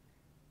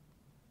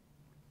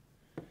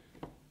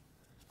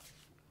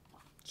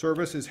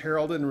 Service is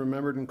heralded and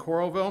remembered in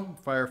Coralville.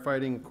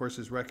 Firefighting, of course,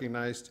 is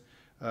recognized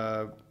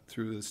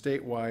through the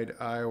statewide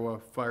Iowa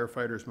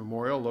Firefighters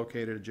Memorial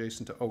located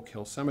adjacent to Oak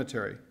Hill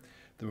Cemetery.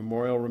 The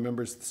memorial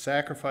remembers the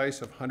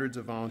sacrifice of hundreds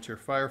of volunteer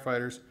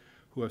firefighters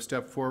who have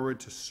stepped forward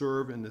to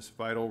serve in this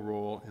vital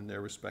role in their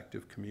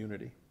respective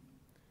community.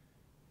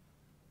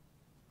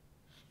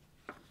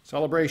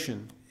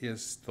 Celebration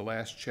is the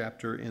last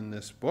chapter in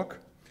this book.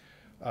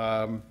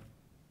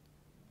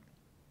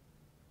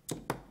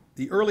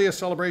 The earliest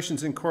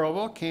celebrations in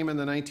Coralville came in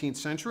the 19th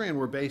century and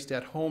were based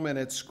at home and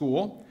at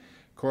school.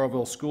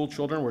 Coralville school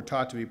children were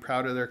taught to be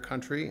proud of their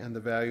country and the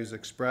values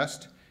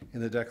expressed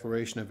in the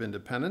Declaration of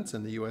Independence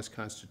and the U.S.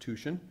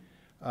 Constitution.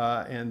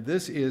 And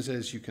this is,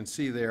 as you can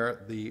see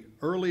there, the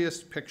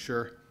earliest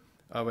picture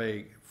of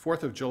a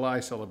 4th of July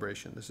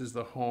celebration. This is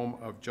the home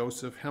of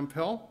Joseph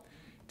Hemphill,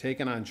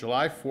 taken on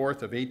July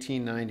 4th of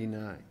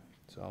 1899.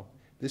 So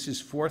this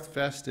is Fourth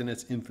Fest in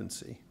its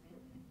infancy.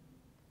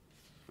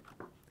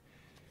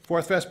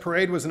 Fourth Fest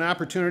Parade was an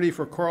opportunity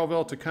for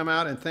Coralville to come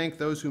out and thank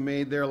those who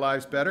made their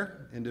lives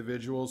better,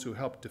 individuals who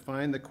helped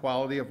define the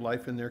quality of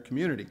life in their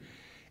community.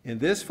 In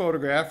this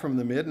photograph from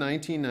the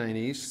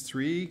mid-1990s,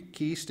 3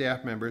 key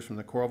staff members from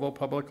the Coralville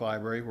Public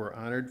Library were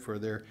honored for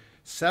their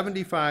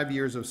 75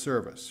 years of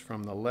service.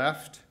 From the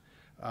left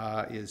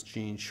is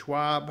Jean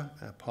Schwab,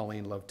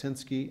 Pauline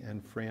Lovtinsky,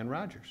 and Fran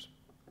Rogers.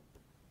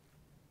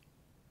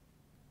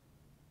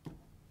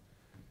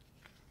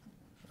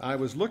 I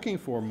was looking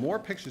for more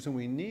pictures, and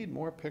we need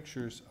more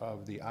pictures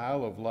of the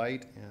Isle of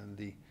Light and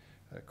the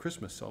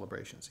Christmas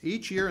celebrations.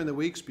 Each year in the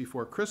weeks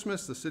before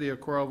Christmas, the city of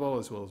Coralville,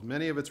 as well as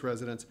many of its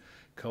residents,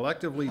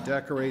 collectively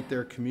decorate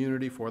their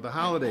community for the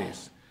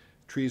holidays.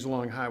 Trees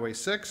along Highway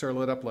 6 are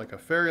lit up like a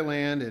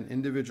fairyland, and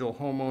individual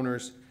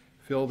homeowners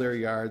fill their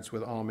yards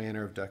with all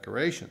manner of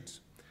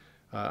decorations.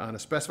 On a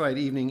specified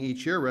evening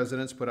each year,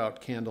 residents put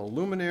out candle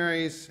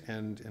luminaries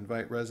and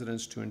invite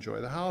residents to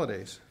enjoy the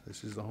holidays.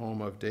 This is the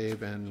home of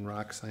Dave and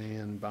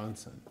Roxanne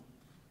Bonson.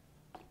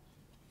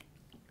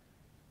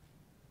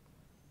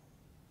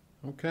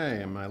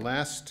 Okay, and my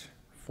last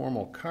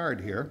formal card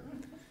here.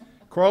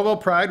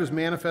 Coralville Pride was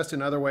manifest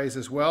in other ways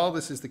as well.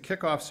 This is the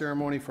kickoff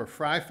ceremony for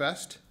Fry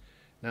Fest,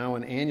 now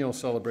an annual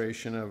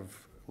celebration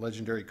of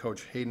legendary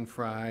coach Hayden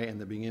Fry and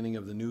the beginning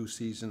of the new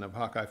season of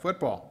Hawkeye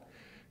football.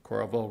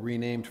 Coralville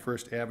renamed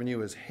First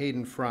Avenue as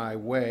Hayden Fry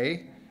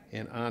Way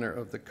in honor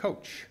of the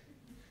coach.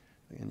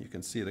 And you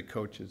can see the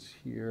coaches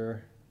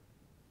here.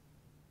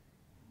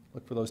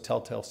 Look for those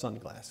telltale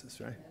sunglasses,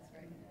 right? That's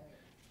right.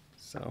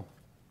 So.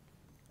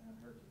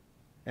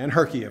 And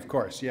Herky, of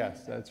course,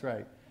 yes, that's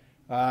right.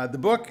 The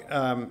book,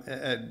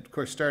 of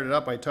course, started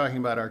out by talking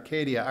about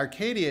Arcadia.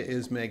 Arcadia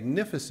is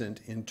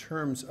magnificent in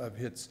terms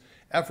of its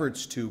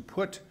efforts to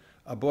put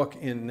a book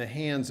in the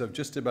hands of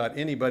just about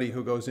anybody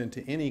who goes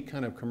into any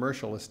kind of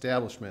commercial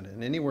establishment.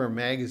 And anywhere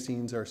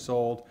magazines are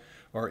sold,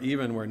 or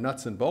even where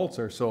nuts and bolts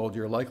are sold,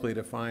 you're likely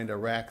to find a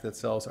rack that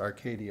sells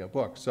Arcadia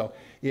books. So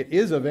it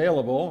is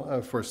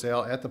available for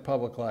sale at the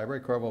public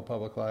library, Coralville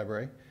Public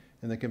Library,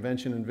 and the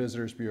Convention and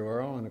Visitors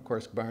Bureau, and of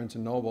course Barnes &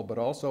 Noble, but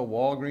also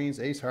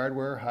Walgreens, Ace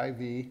Hardware,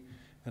 Hy-Vee,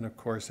 and of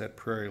course at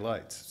Prairie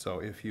Lights. So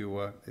if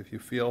you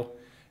feel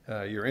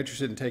you're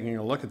interested in taking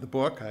a look at the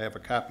book, I have a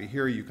copy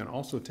here you can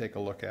also take a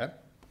look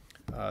at.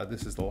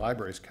 This is the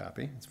library's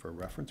copy. It's for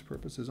reference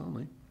purposes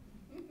only.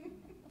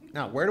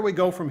 Now, where do we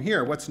go from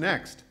here? What's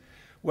next?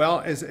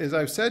 Well, as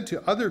I've said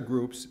to other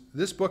groups,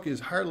 this book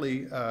is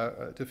hardly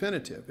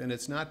definitive, and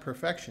it's not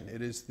perfection.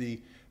 It is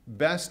the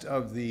best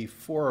of the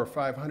 400 or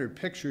 500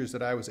 pictures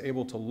that I was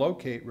able to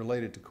locate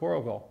related to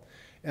Coralville.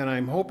 And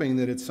I'm hoping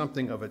that it's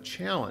something of a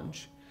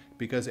challenge,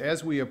 because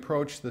as we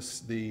approach the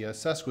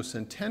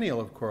sesquicentennial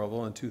of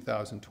Coralville in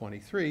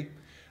 2023,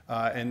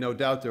 and no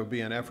doubt there will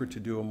be an effort to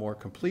do a more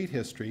complete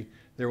history,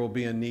 there will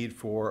be a need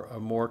for a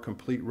more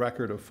complete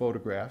record of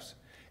photographs.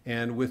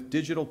 And with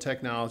digital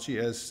technology,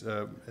 as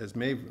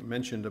Maeve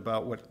mentioned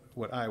about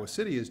what Iowa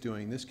City is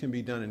doing, this can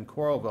be done in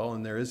Coralville,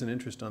 and there is an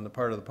interest on the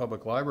part of the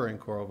public library in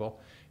Coralville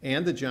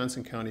and the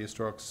Johnson County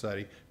Historical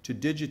Society to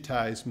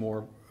digitize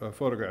more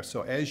photographs.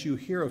 So as you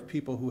hear of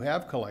people who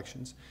have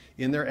collections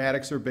in their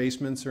attics or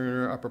basements or in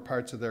their upper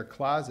parts of their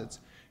closets,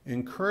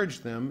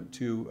 encourage them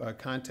to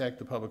contact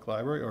the public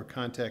library or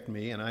contact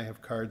me, and I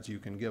have cards you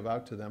can give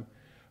out to them,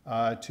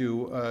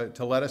 to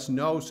let us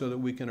know so that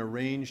we can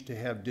arrange to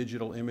have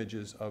digital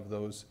images of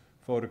those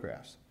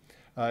photographs.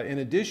 In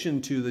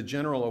addition to the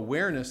general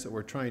awareness that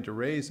we're trying to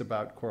raise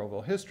about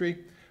Coralville history,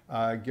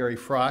 Gary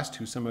Frost,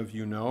 who some of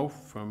you know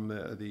from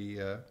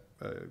the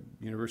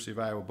University of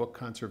Iowa Book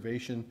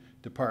Conservation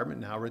Department,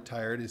 now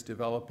retired, is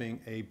developing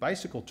a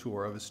bicycle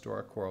tour of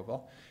historic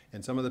Coralville.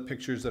 And some of the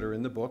pictures that are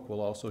in the book will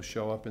also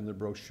show up in the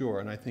brochure,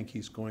 and I think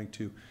he's going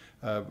to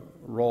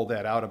roll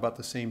that out about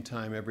the same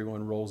time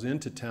everyone rolls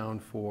into town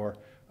for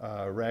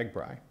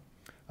Ragbri.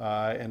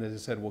 And as I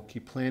said, we'll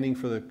keep planning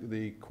for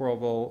the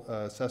Coralville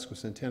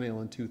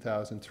sesquicentennial in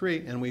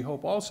 2003, and we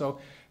hope also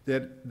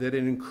that it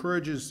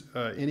encourages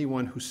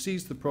anyone who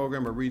sees the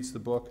program or reads the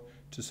book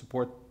to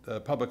support the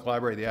public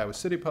library, the Iowa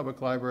City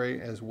Public Library,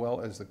 as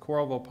well as the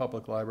Coralville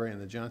Public Library and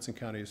the Johnson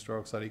County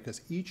Historical Society,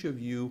 because each of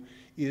you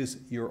is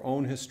your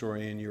own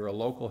historian, you're a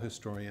local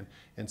historian,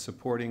 and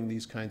supporting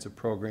these kinds of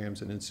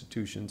programs and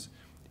institutions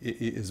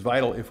is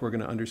vital if we're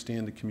going to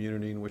understand the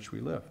community in which we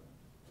live.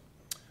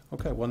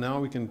 Okay, well now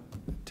we can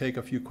take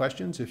a few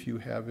questions if you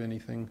have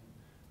anything.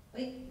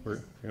 Wait.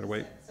 We're going to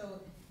wait.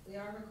 So we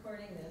are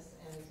recording this,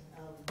 and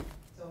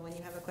so when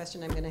you have a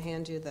question, I'm going to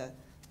hand you the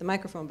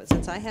microphone, but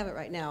since I have it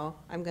right now,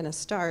 I'm going to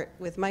start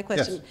with my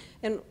question. Yes.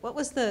 And what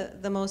was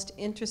the most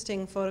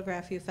interesting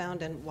photograph you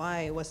found, and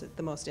why was it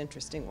the most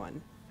interesting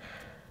one?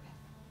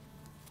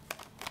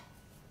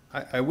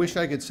 I wish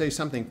I could say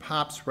something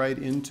pops right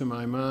into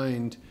my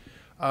mind.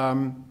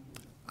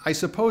 I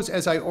suppose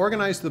as I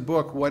organized the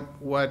book,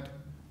 what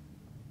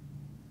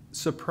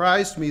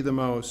surprised me the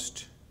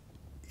most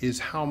is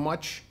how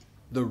much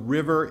the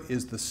river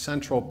is the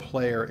central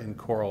player in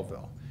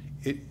Coralville.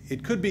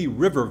 It could be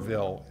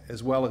Riverville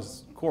as well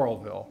as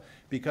Coralville,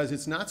 because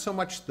it's not so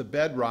much the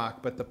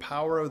bedrock, but the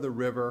power of the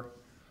river,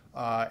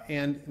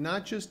 and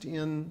not just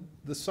in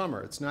the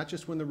summer. It's not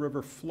just when the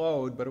river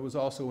flowed, but it was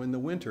also in the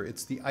winter.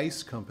 It's the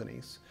ice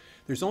companies.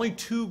 There's only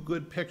 2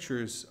 good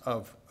pictures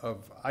of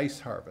ice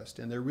harvest,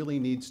 and there really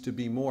needs to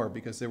be more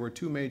because there were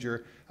 2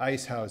 major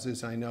ice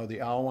houses. I know the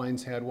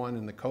Alwines had one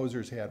and the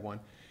Kozers had one.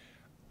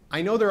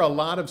 I know there are a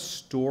lot of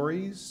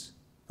stories,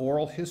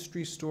 oral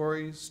history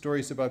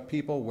stories about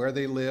people, where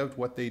they lived,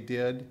 what they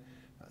did,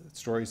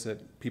 stories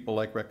that people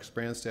like Rex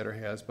Brandstatter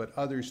has, but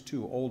others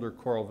too, older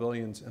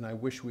Coralvillians, and I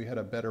wish we had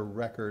a better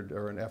record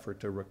or an effort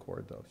to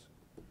record those.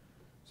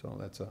 So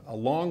that's a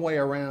long way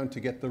around to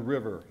get the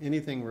river,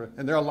 anything,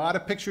 and there are a lot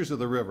of pictures of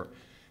the river.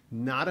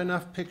 Not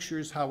enough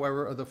pictures,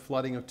 however, of the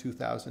flooding of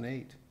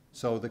 2008.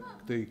 So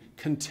the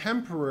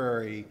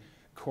contemporary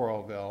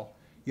Coralville,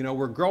 you know,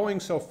 we're growing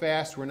so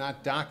fast, we're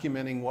not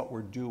documenting what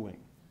we're doing.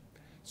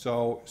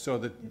 So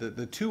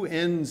the 2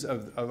 ends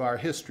of our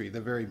history, the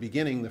very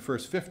beginning, the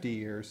first 50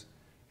 years,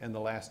 and the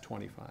last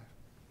 25.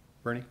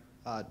 Bernie?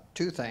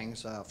 2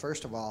 things.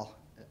 First of all,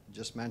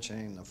 just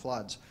mentioning the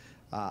floods,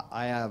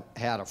 I have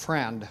had a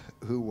friend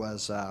who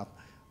was a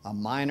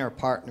minor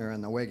partner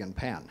in the Wig and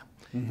Pen.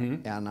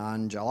 Mm-hmm. And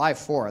on July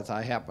 4th,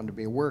 I happened to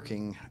be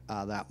working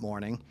that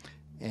morning,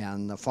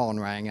 and the phone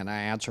rang, and I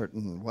answered,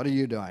 and what are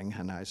you doing?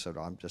 And I said,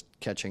 oh, I'm just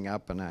catching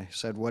up. And I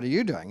said, what are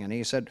you doing? And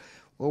he said,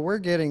 well, we're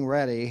getting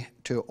ready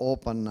to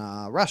open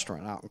a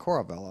restaurant out in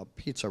Coralville, a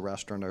pizza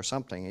restaurant or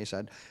something. He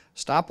said,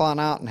 stop on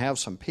out and have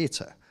some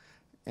pizza.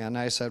 And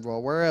I said,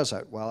 well, where is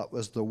it? Well, it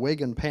was the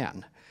Wig and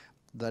Pen.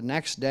 The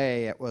next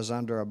day, it was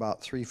under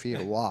about 3 feet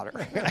of water.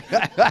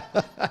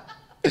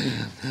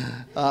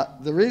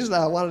 The reason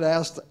I wanted to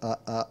ask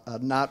a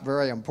not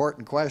very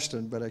important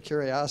question, but a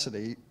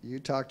curiosity, you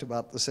talked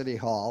about the City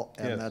Hall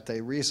and yes. that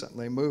they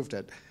recently moved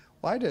it.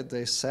 Why did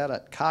they set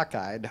it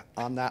cockeyed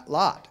on that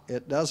lot?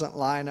 It doesn't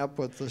line up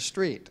with the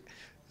street.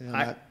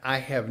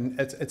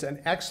 It's an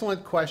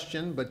excellent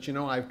question, but you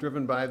know, I've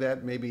driven by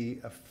that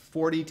maybe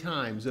 40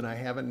 times and I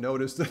haven't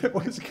noticed that it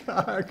was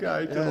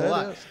cockeyed to the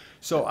lot.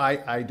 So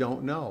I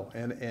don't know.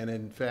 And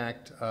in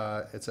fact,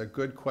 it's a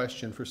good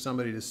question for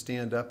somebody to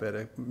stand up at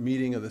a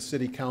meeting of the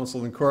City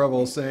Council in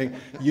Coralville saying,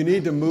 you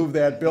need to move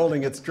that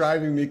building, it's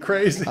driving me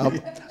crazy.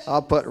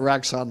 I'll put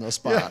Rex on the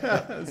spot.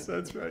 Yes,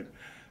 that's right.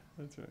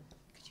 That's right.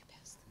 Could you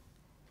pass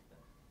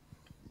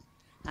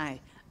that? Hi,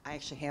 I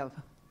actually have,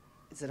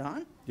 is it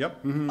on?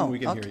 Yep, we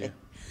can hear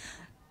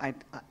you.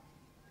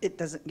 It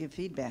doesn't give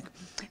feedback.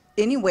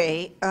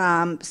 Anyway,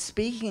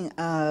 speaking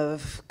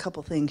of a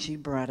couple things you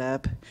brought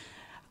up,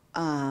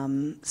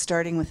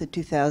 starting with the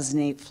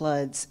 2008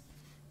 floods,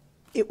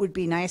 it would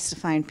be nice to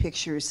find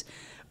pictures.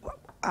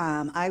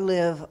 I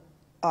live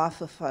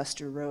off of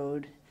Foster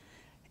Road,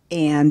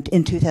 and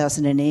in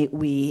 2008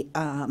 we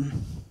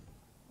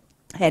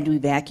had to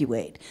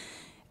evacuate.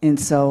 And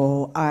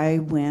so I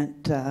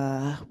went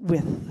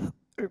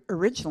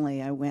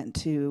originally I went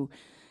to,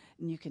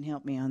 and you can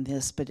help me on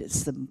this, but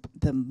it's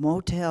the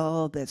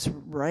motel that's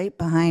right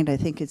behind, I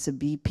think it's a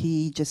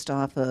BP just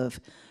off of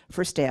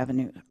First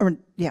Avenue,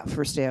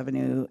 First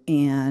Avenue,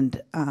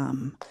 and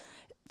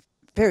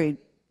very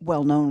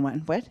well-known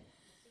one. What?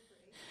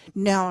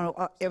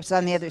 No, it was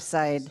on the other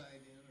side.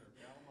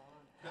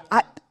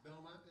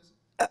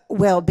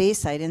 Well,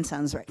 Bayside Inn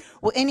sounds right.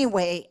 Well,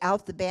 anyway,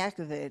 out the back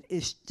of it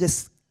is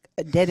just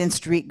a dead-end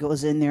street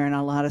goes in there, and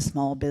a lot of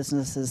small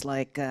businesses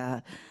like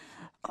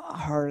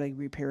Harley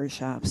repair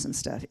shops and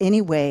stuff.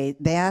 Anyway,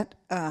 that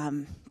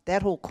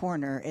whole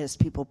corner, as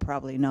people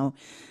probably know,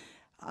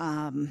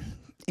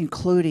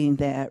 including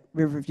that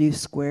Riverview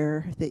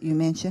Square that you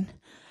mentioned,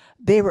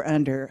 they were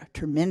under a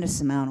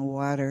tremendous amount of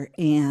water,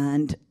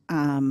 and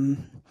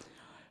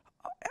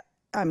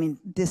I mean,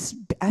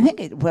 I think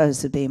it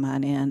was the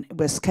Baymont Inn. It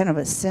was kind of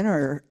a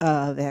center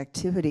of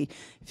activity.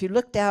 If you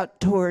looked out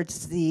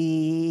towards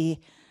I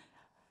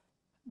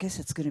guess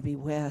it's going to be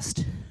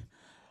west,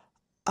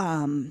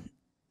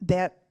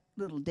 that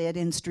little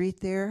dead-end street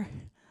there,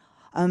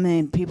 I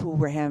mean, people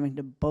were having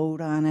to boat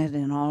on it,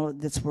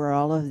 and that's where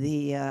all of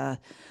the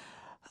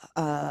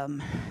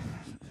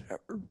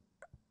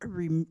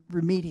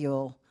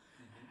remedial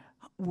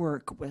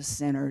work was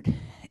centered.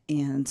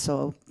 And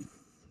so,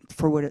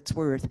 for what it's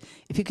worth,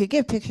 if you could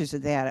get pictures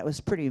of that, it was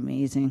pretty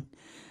amazing.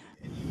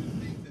 And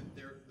you think that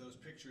those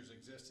pictures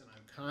exist, and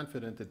I'm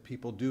confident that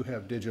people do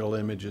have digital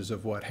images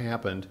of what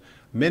happened.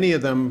 Many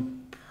of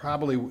them,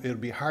 probably, it would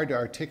be hard to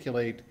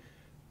articulate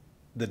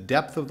the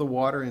depth of the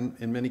water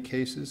in many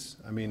cases.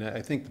 I mean,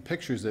 I think the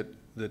pictures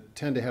that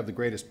tend to have the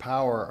greatest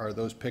power are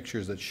those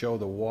pictures that show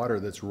the water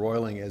that's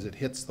roiling as it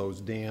hits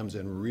those dams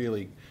and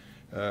really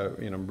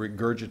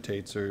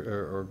regurgitates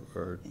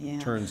or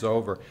turns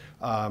over.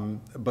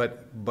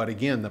 But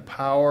again, the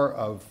power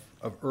of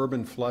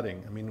urban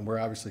flooding, I mean, we're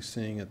obviously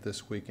seeing it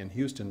this week in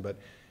Houston, but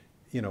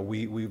you know,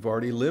 we've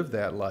already lived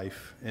that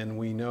life, and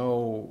we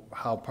know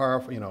how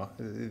powerful, you know,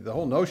 the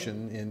whole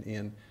notion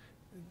in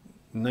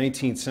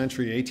 19th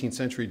century, 18th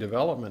century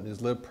development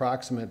is live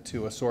proximate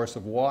to a source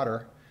of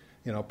water,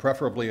 you know,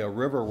 preferably a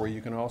river where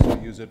you can also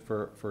use it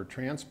for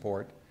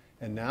transport.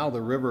 And now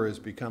the river has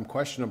become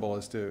questionable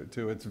as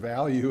to its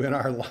value in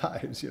our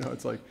lives. You know,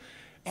 it's like...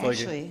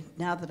 Actually,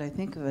 now that I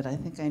think of it, I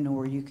think I know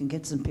where you can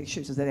get some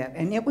pictures of that.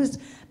 And it was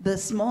the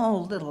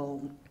small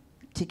little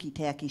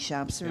ticky-tacky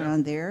shops Yeah.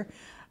 around there.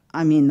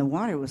 I mean, the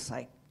water was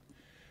like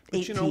But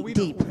 8 you know, feet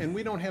deep.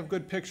 we don't have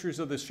good pictures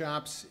of the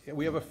shops.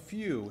 We have a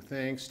few,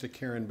 thanks to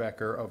Karen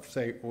Becker, of,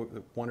 say,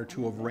 one or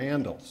two of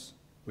Randall's,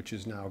 which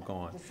is now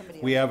gone.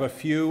 We have a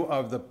few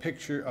of the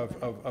picture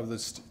of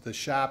the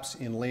shops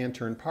in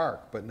Lantern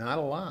Park, but not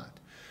a lot.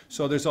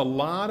 So there's a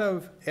lot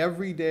of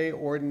everyday,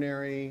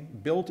 ordinary,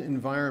 built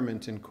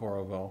environment in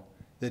Coralville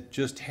that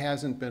just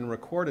hasn't been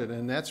recorded,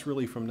 and that's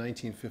really from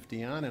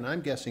 1950 on, and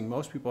I'm guessing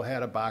most people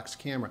had a box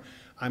camera.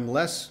 I'm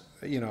less,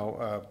 you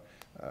know,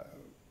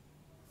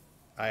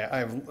 I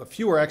have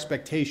fewer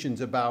expectations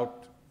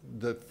about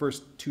the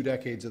first 2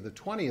 decades of the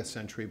 20th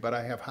century, but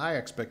I have high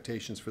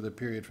expectations for the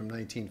period from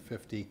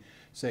 1950,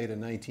 say, to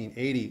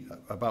 1980,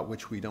 about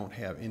which we don't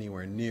have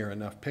anywhere near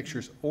enough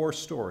pictures or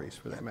stories,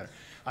 for that matter.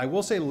 I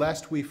will say,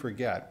 Lest We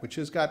Forget, which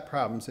has got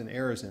problems and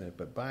errors in it,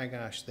 but by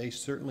gosh, they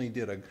certainly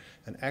did an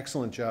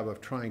excellent job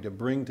of trying to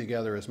bring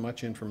together as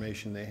much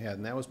information they had,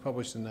 and that was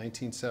published in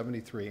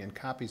 1973, and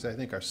copies, I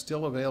think, are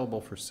still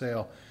available for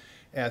sale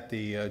at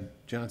the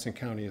Johnson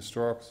County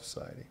Historical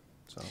Society.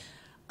 So,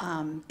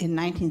 In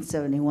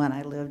 1971,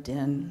 I lived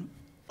in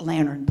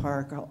Lantern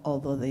Park,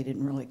 although they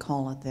didn't really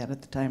call it that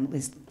at the time, at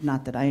least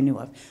not that I knew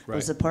of. Right.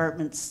 Those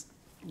apartments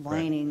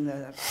lining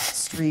the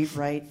street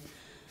right,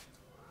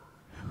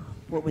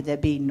 what would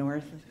that be,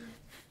 north?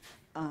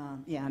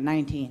 Yeah,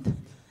 19th.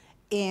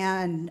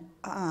 And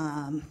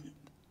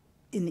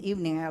in the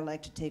evening, I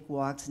like to take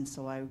walks, and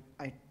so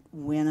I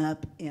went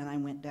up and I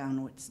went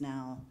down what's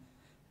now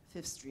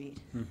 5th Street.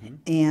 mm-hmm.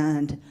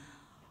 And,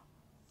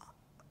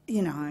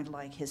 you know, I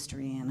like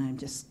history, and I'm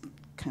just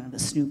kind of a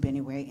snoop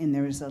anyway. And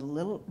there was a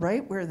little,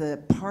 right where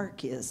the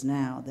park is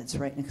now, that's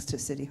right next to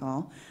City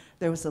Hall,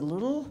 there was a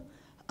little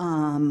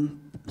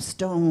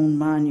stone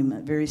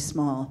monument, very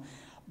small,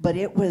 but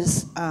it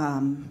was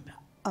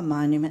a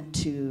monument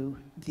to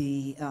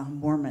the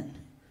Mormon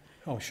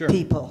Oh, sure.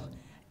 people.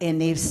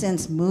 And they've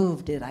since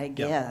moved it, I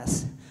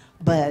guess.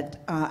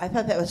 But I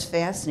thought that was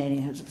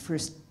fascinating. It was the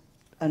first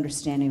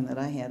understanding that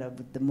I had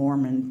of the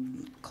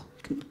Mormon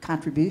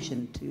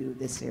contribution to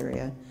this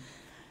area.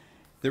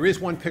 There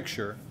is one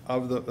picture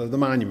of the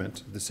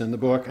monument that's in the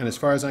book, and as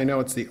far as I know,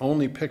 it's the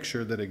only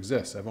picture that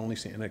exists. I've only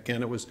seen, and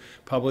again, it was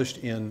published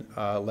in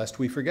Lest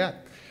We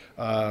Forget.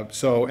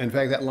 So, in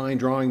fact, that line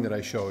drawing that I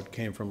showed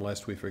came from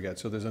Lest We Forget.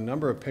 So there's a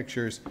number of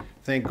pictures.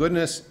 Thank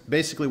goodness,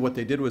 basically what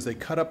they did was they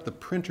cut up the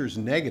printer's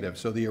negative.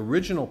 So the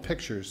original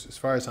pictures, as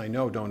far as I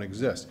know, don't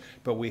exist.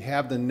 But we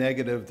have the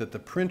negative that the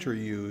printer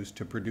used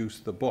to produce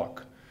the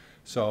book.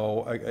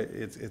 So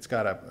it's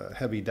got a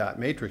heavy dot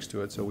matrix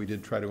to it, so we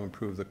did try to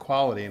improve the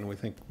quality, and we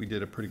think we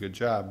did a pretty good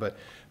job. But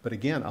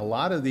again, a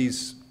lot of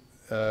these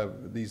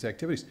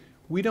activities,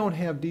 we don't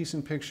have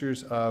decent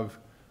pictures of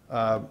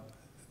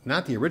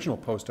not the original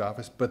post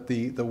office, but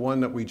the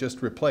one that we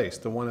just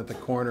replaced, the one at the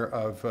corner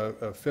of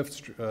 5th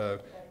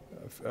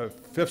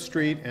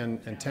Street and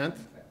 10th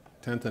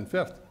and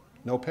 5th.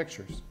 No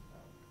pictures.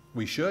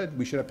 We should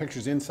have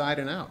pictures inside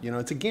and out. You know,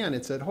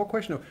 it's a whole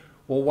question of,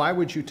 well, why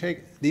would you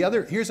take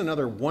here's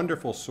another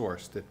wonderful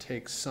source that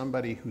takes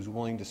somebody who's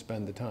willing to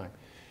spend the time.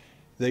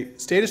 The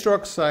State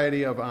Historical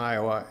Society of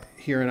Iowa,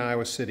 here in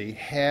Iowa City,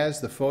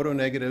 has the photo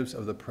negatives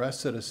of the Press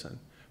Citizen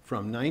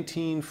from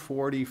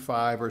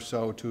 1945 or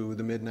so to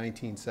the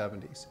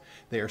mid-1970s.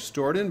 They are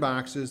stored in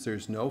boxes.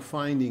 There's no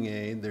finding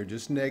aid. They're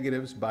just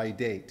negatives by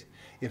date.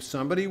 If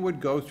somebody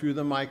would go through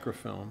the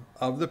microfilm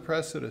of the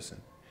Press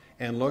Citizen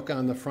and look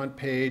on the front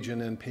page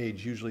and then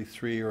page usually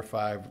 3 or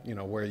 5, you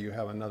know, where you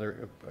have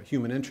another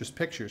human interest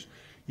pictures,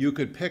 you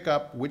could pick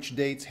up which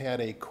dates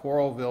had a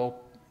Coralville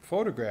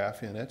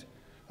photograph in it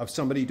of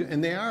somebody,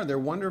 and they're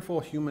wonderful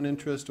human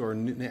interest or,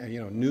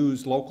 you know,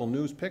 local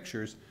news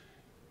pictures.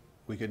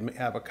 We could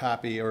have a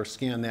copy or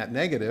scan that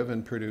negative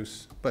and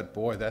produce, but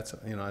boy, that's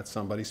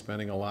somebody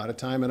spending a lot of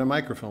time at a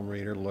microfilm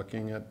reader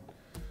looking at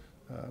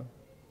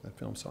that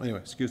film. So anyway,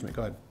 excuse me,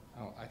 go ahead.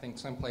 Oh, I think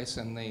someplace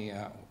in the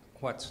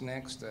what's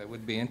next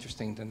would be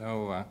interesting to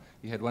know.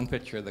 You had one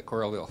picture of the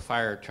Coralville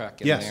fire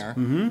truck in there,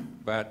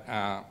 but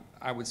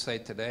I would say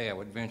today, I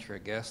would venture a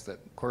guess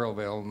that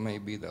Coralville may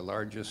be the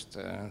largest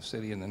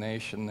city in the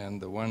nation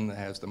and the one that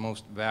has the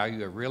most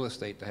value of real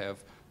estate to have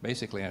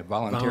basically a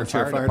volunteer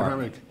fire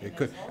department. It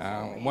could.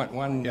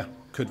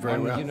 Could very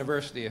one well.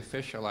 university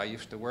official I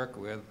used to work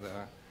with,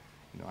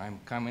 you know, I'm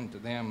coming to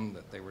them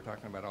that they were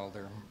talking about all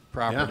their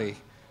property. Yeah.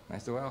 And I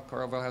said, well,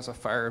 Coralville has a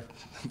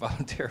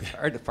volunteer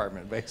fire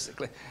department,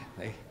 basically.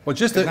 Well,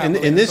 just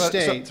in this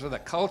state. So the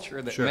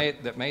culture that, Sure.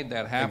 made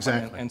that happen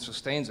Exactly. and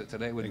sustains it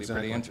today would be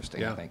pretty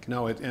interesting, Yeah. I think.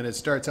 No, and it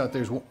starts out,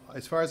 there's,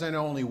 as far as I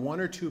know, only 1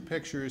 or 2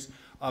 pictures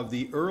of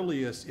the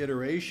earliest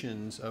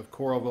iterations of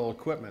Coralville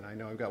equipment. I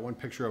know I've got one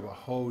picture of a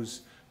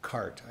hose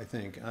cart, I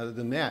think, other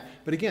than that.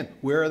 But again,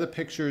 where are the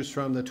pictures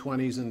from the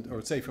 20s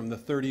or say from the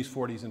 30s,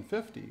 40s, and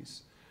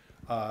 50s?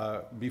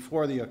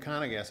 Before the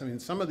Econogas. I mean,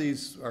 some of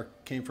these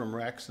came from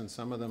Rex, and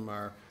some of them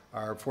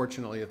are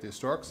fortunately at the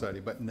Historical Society,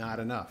 but not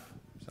enough.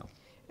 So.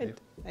 Dave?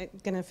 I'm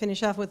going to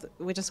finish off with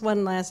just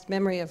one last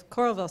memory of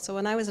Coralville. So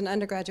when I was an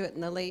undergraduate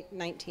in the late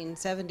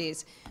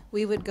 1970s,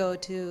 we would go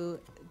to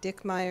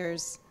Dick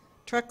Meyer's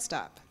truck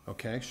stop.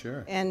 Okay,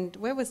 sure. And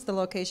where was the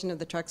location of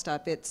the truck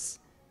stop? It's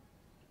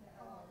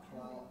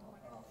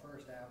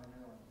First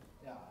Avenue,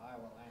 yeah,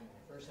 Iowa Landing,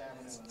 First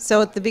Avenue.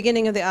 so at the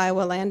beginning of the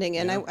Iowa Landing.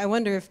 And Yeah. I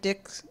wonder if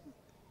Dick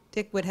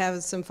would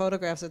have some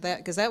photographs of that,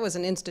 because that was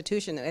an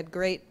institution that had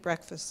great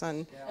breakfasts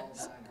on.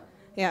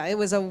 Yeah, it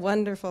was a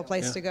wonderful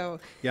place Yeah. to go.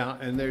 Yeah,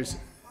 and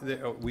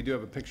we do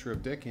have a picture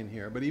of Dick in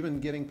here, but even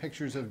getting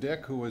pictures of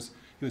Dick, he was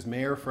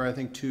mayor for, I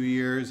think, 2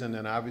 years, and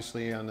then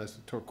obviously on the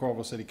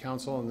Coralville City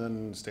Council, and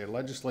then state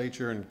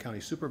legislature and county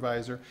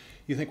supervisor,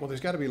 you think, well,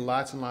 there's got to be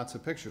lots and lots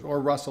of pictures.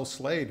 Or Russell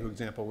Slade, who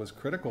example was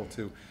critical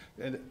to.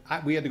 And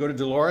we had to go to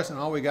Dolores, and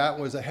all we got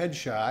was a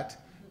headshot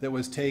that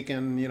was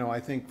taken, I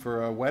think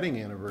for a wedding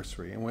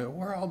anniversary. And where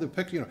are all the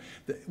pictures?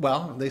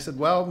 Well, they said,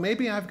 well,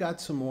 maybe I've got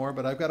some more,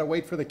 but I've got to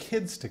wait for the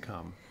kids to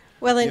come.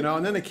 Well,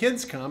 And then the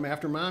kids come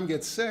after mom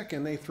gets sick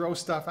and they throw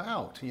stuff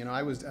out.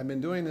 I've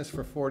been doing this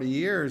for 40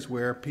 years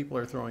where people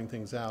are throwing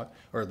things out,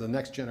 or the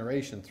next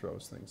generation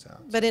throws things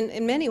out. But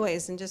in many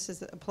ways, and just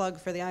as a plug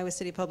for the Iowa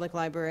City Public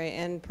Library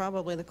and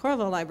probably the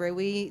Coralville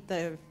Library,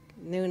 the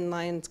Noon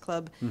Lions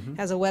Club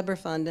has a Weber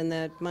Fund, and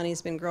the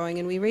money's been growing.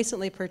 And we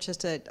recently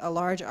purchased a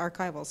large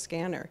archival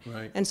scanner.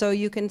 Right. And so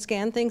you can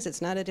scan things.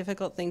 It's not a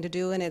difficult thing to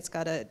do, and it's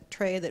got a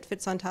tray that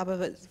fits on top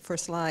of it for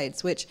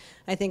slides, which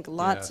I think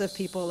lots of Yes.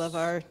 people of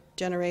our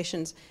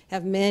generations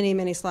have many,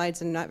 many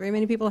slides, and not very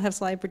many people have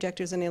slide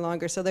projectors any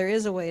longer. So there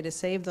is a way to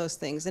save those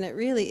things, and it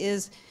really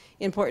is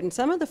important.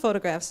 Some of the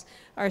photographs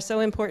are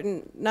so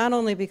important not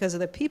only because of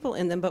the people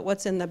in them, but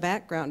what's in the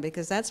background,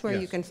 because that's where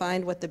you Yes. can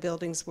find what the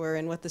buildings were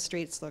and what the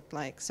streets looked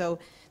like. So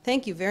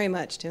thank you very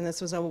much, Tim.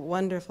 This was a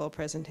wonderful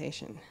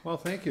presentation. Well,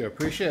 thank you.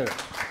 Appreciate it.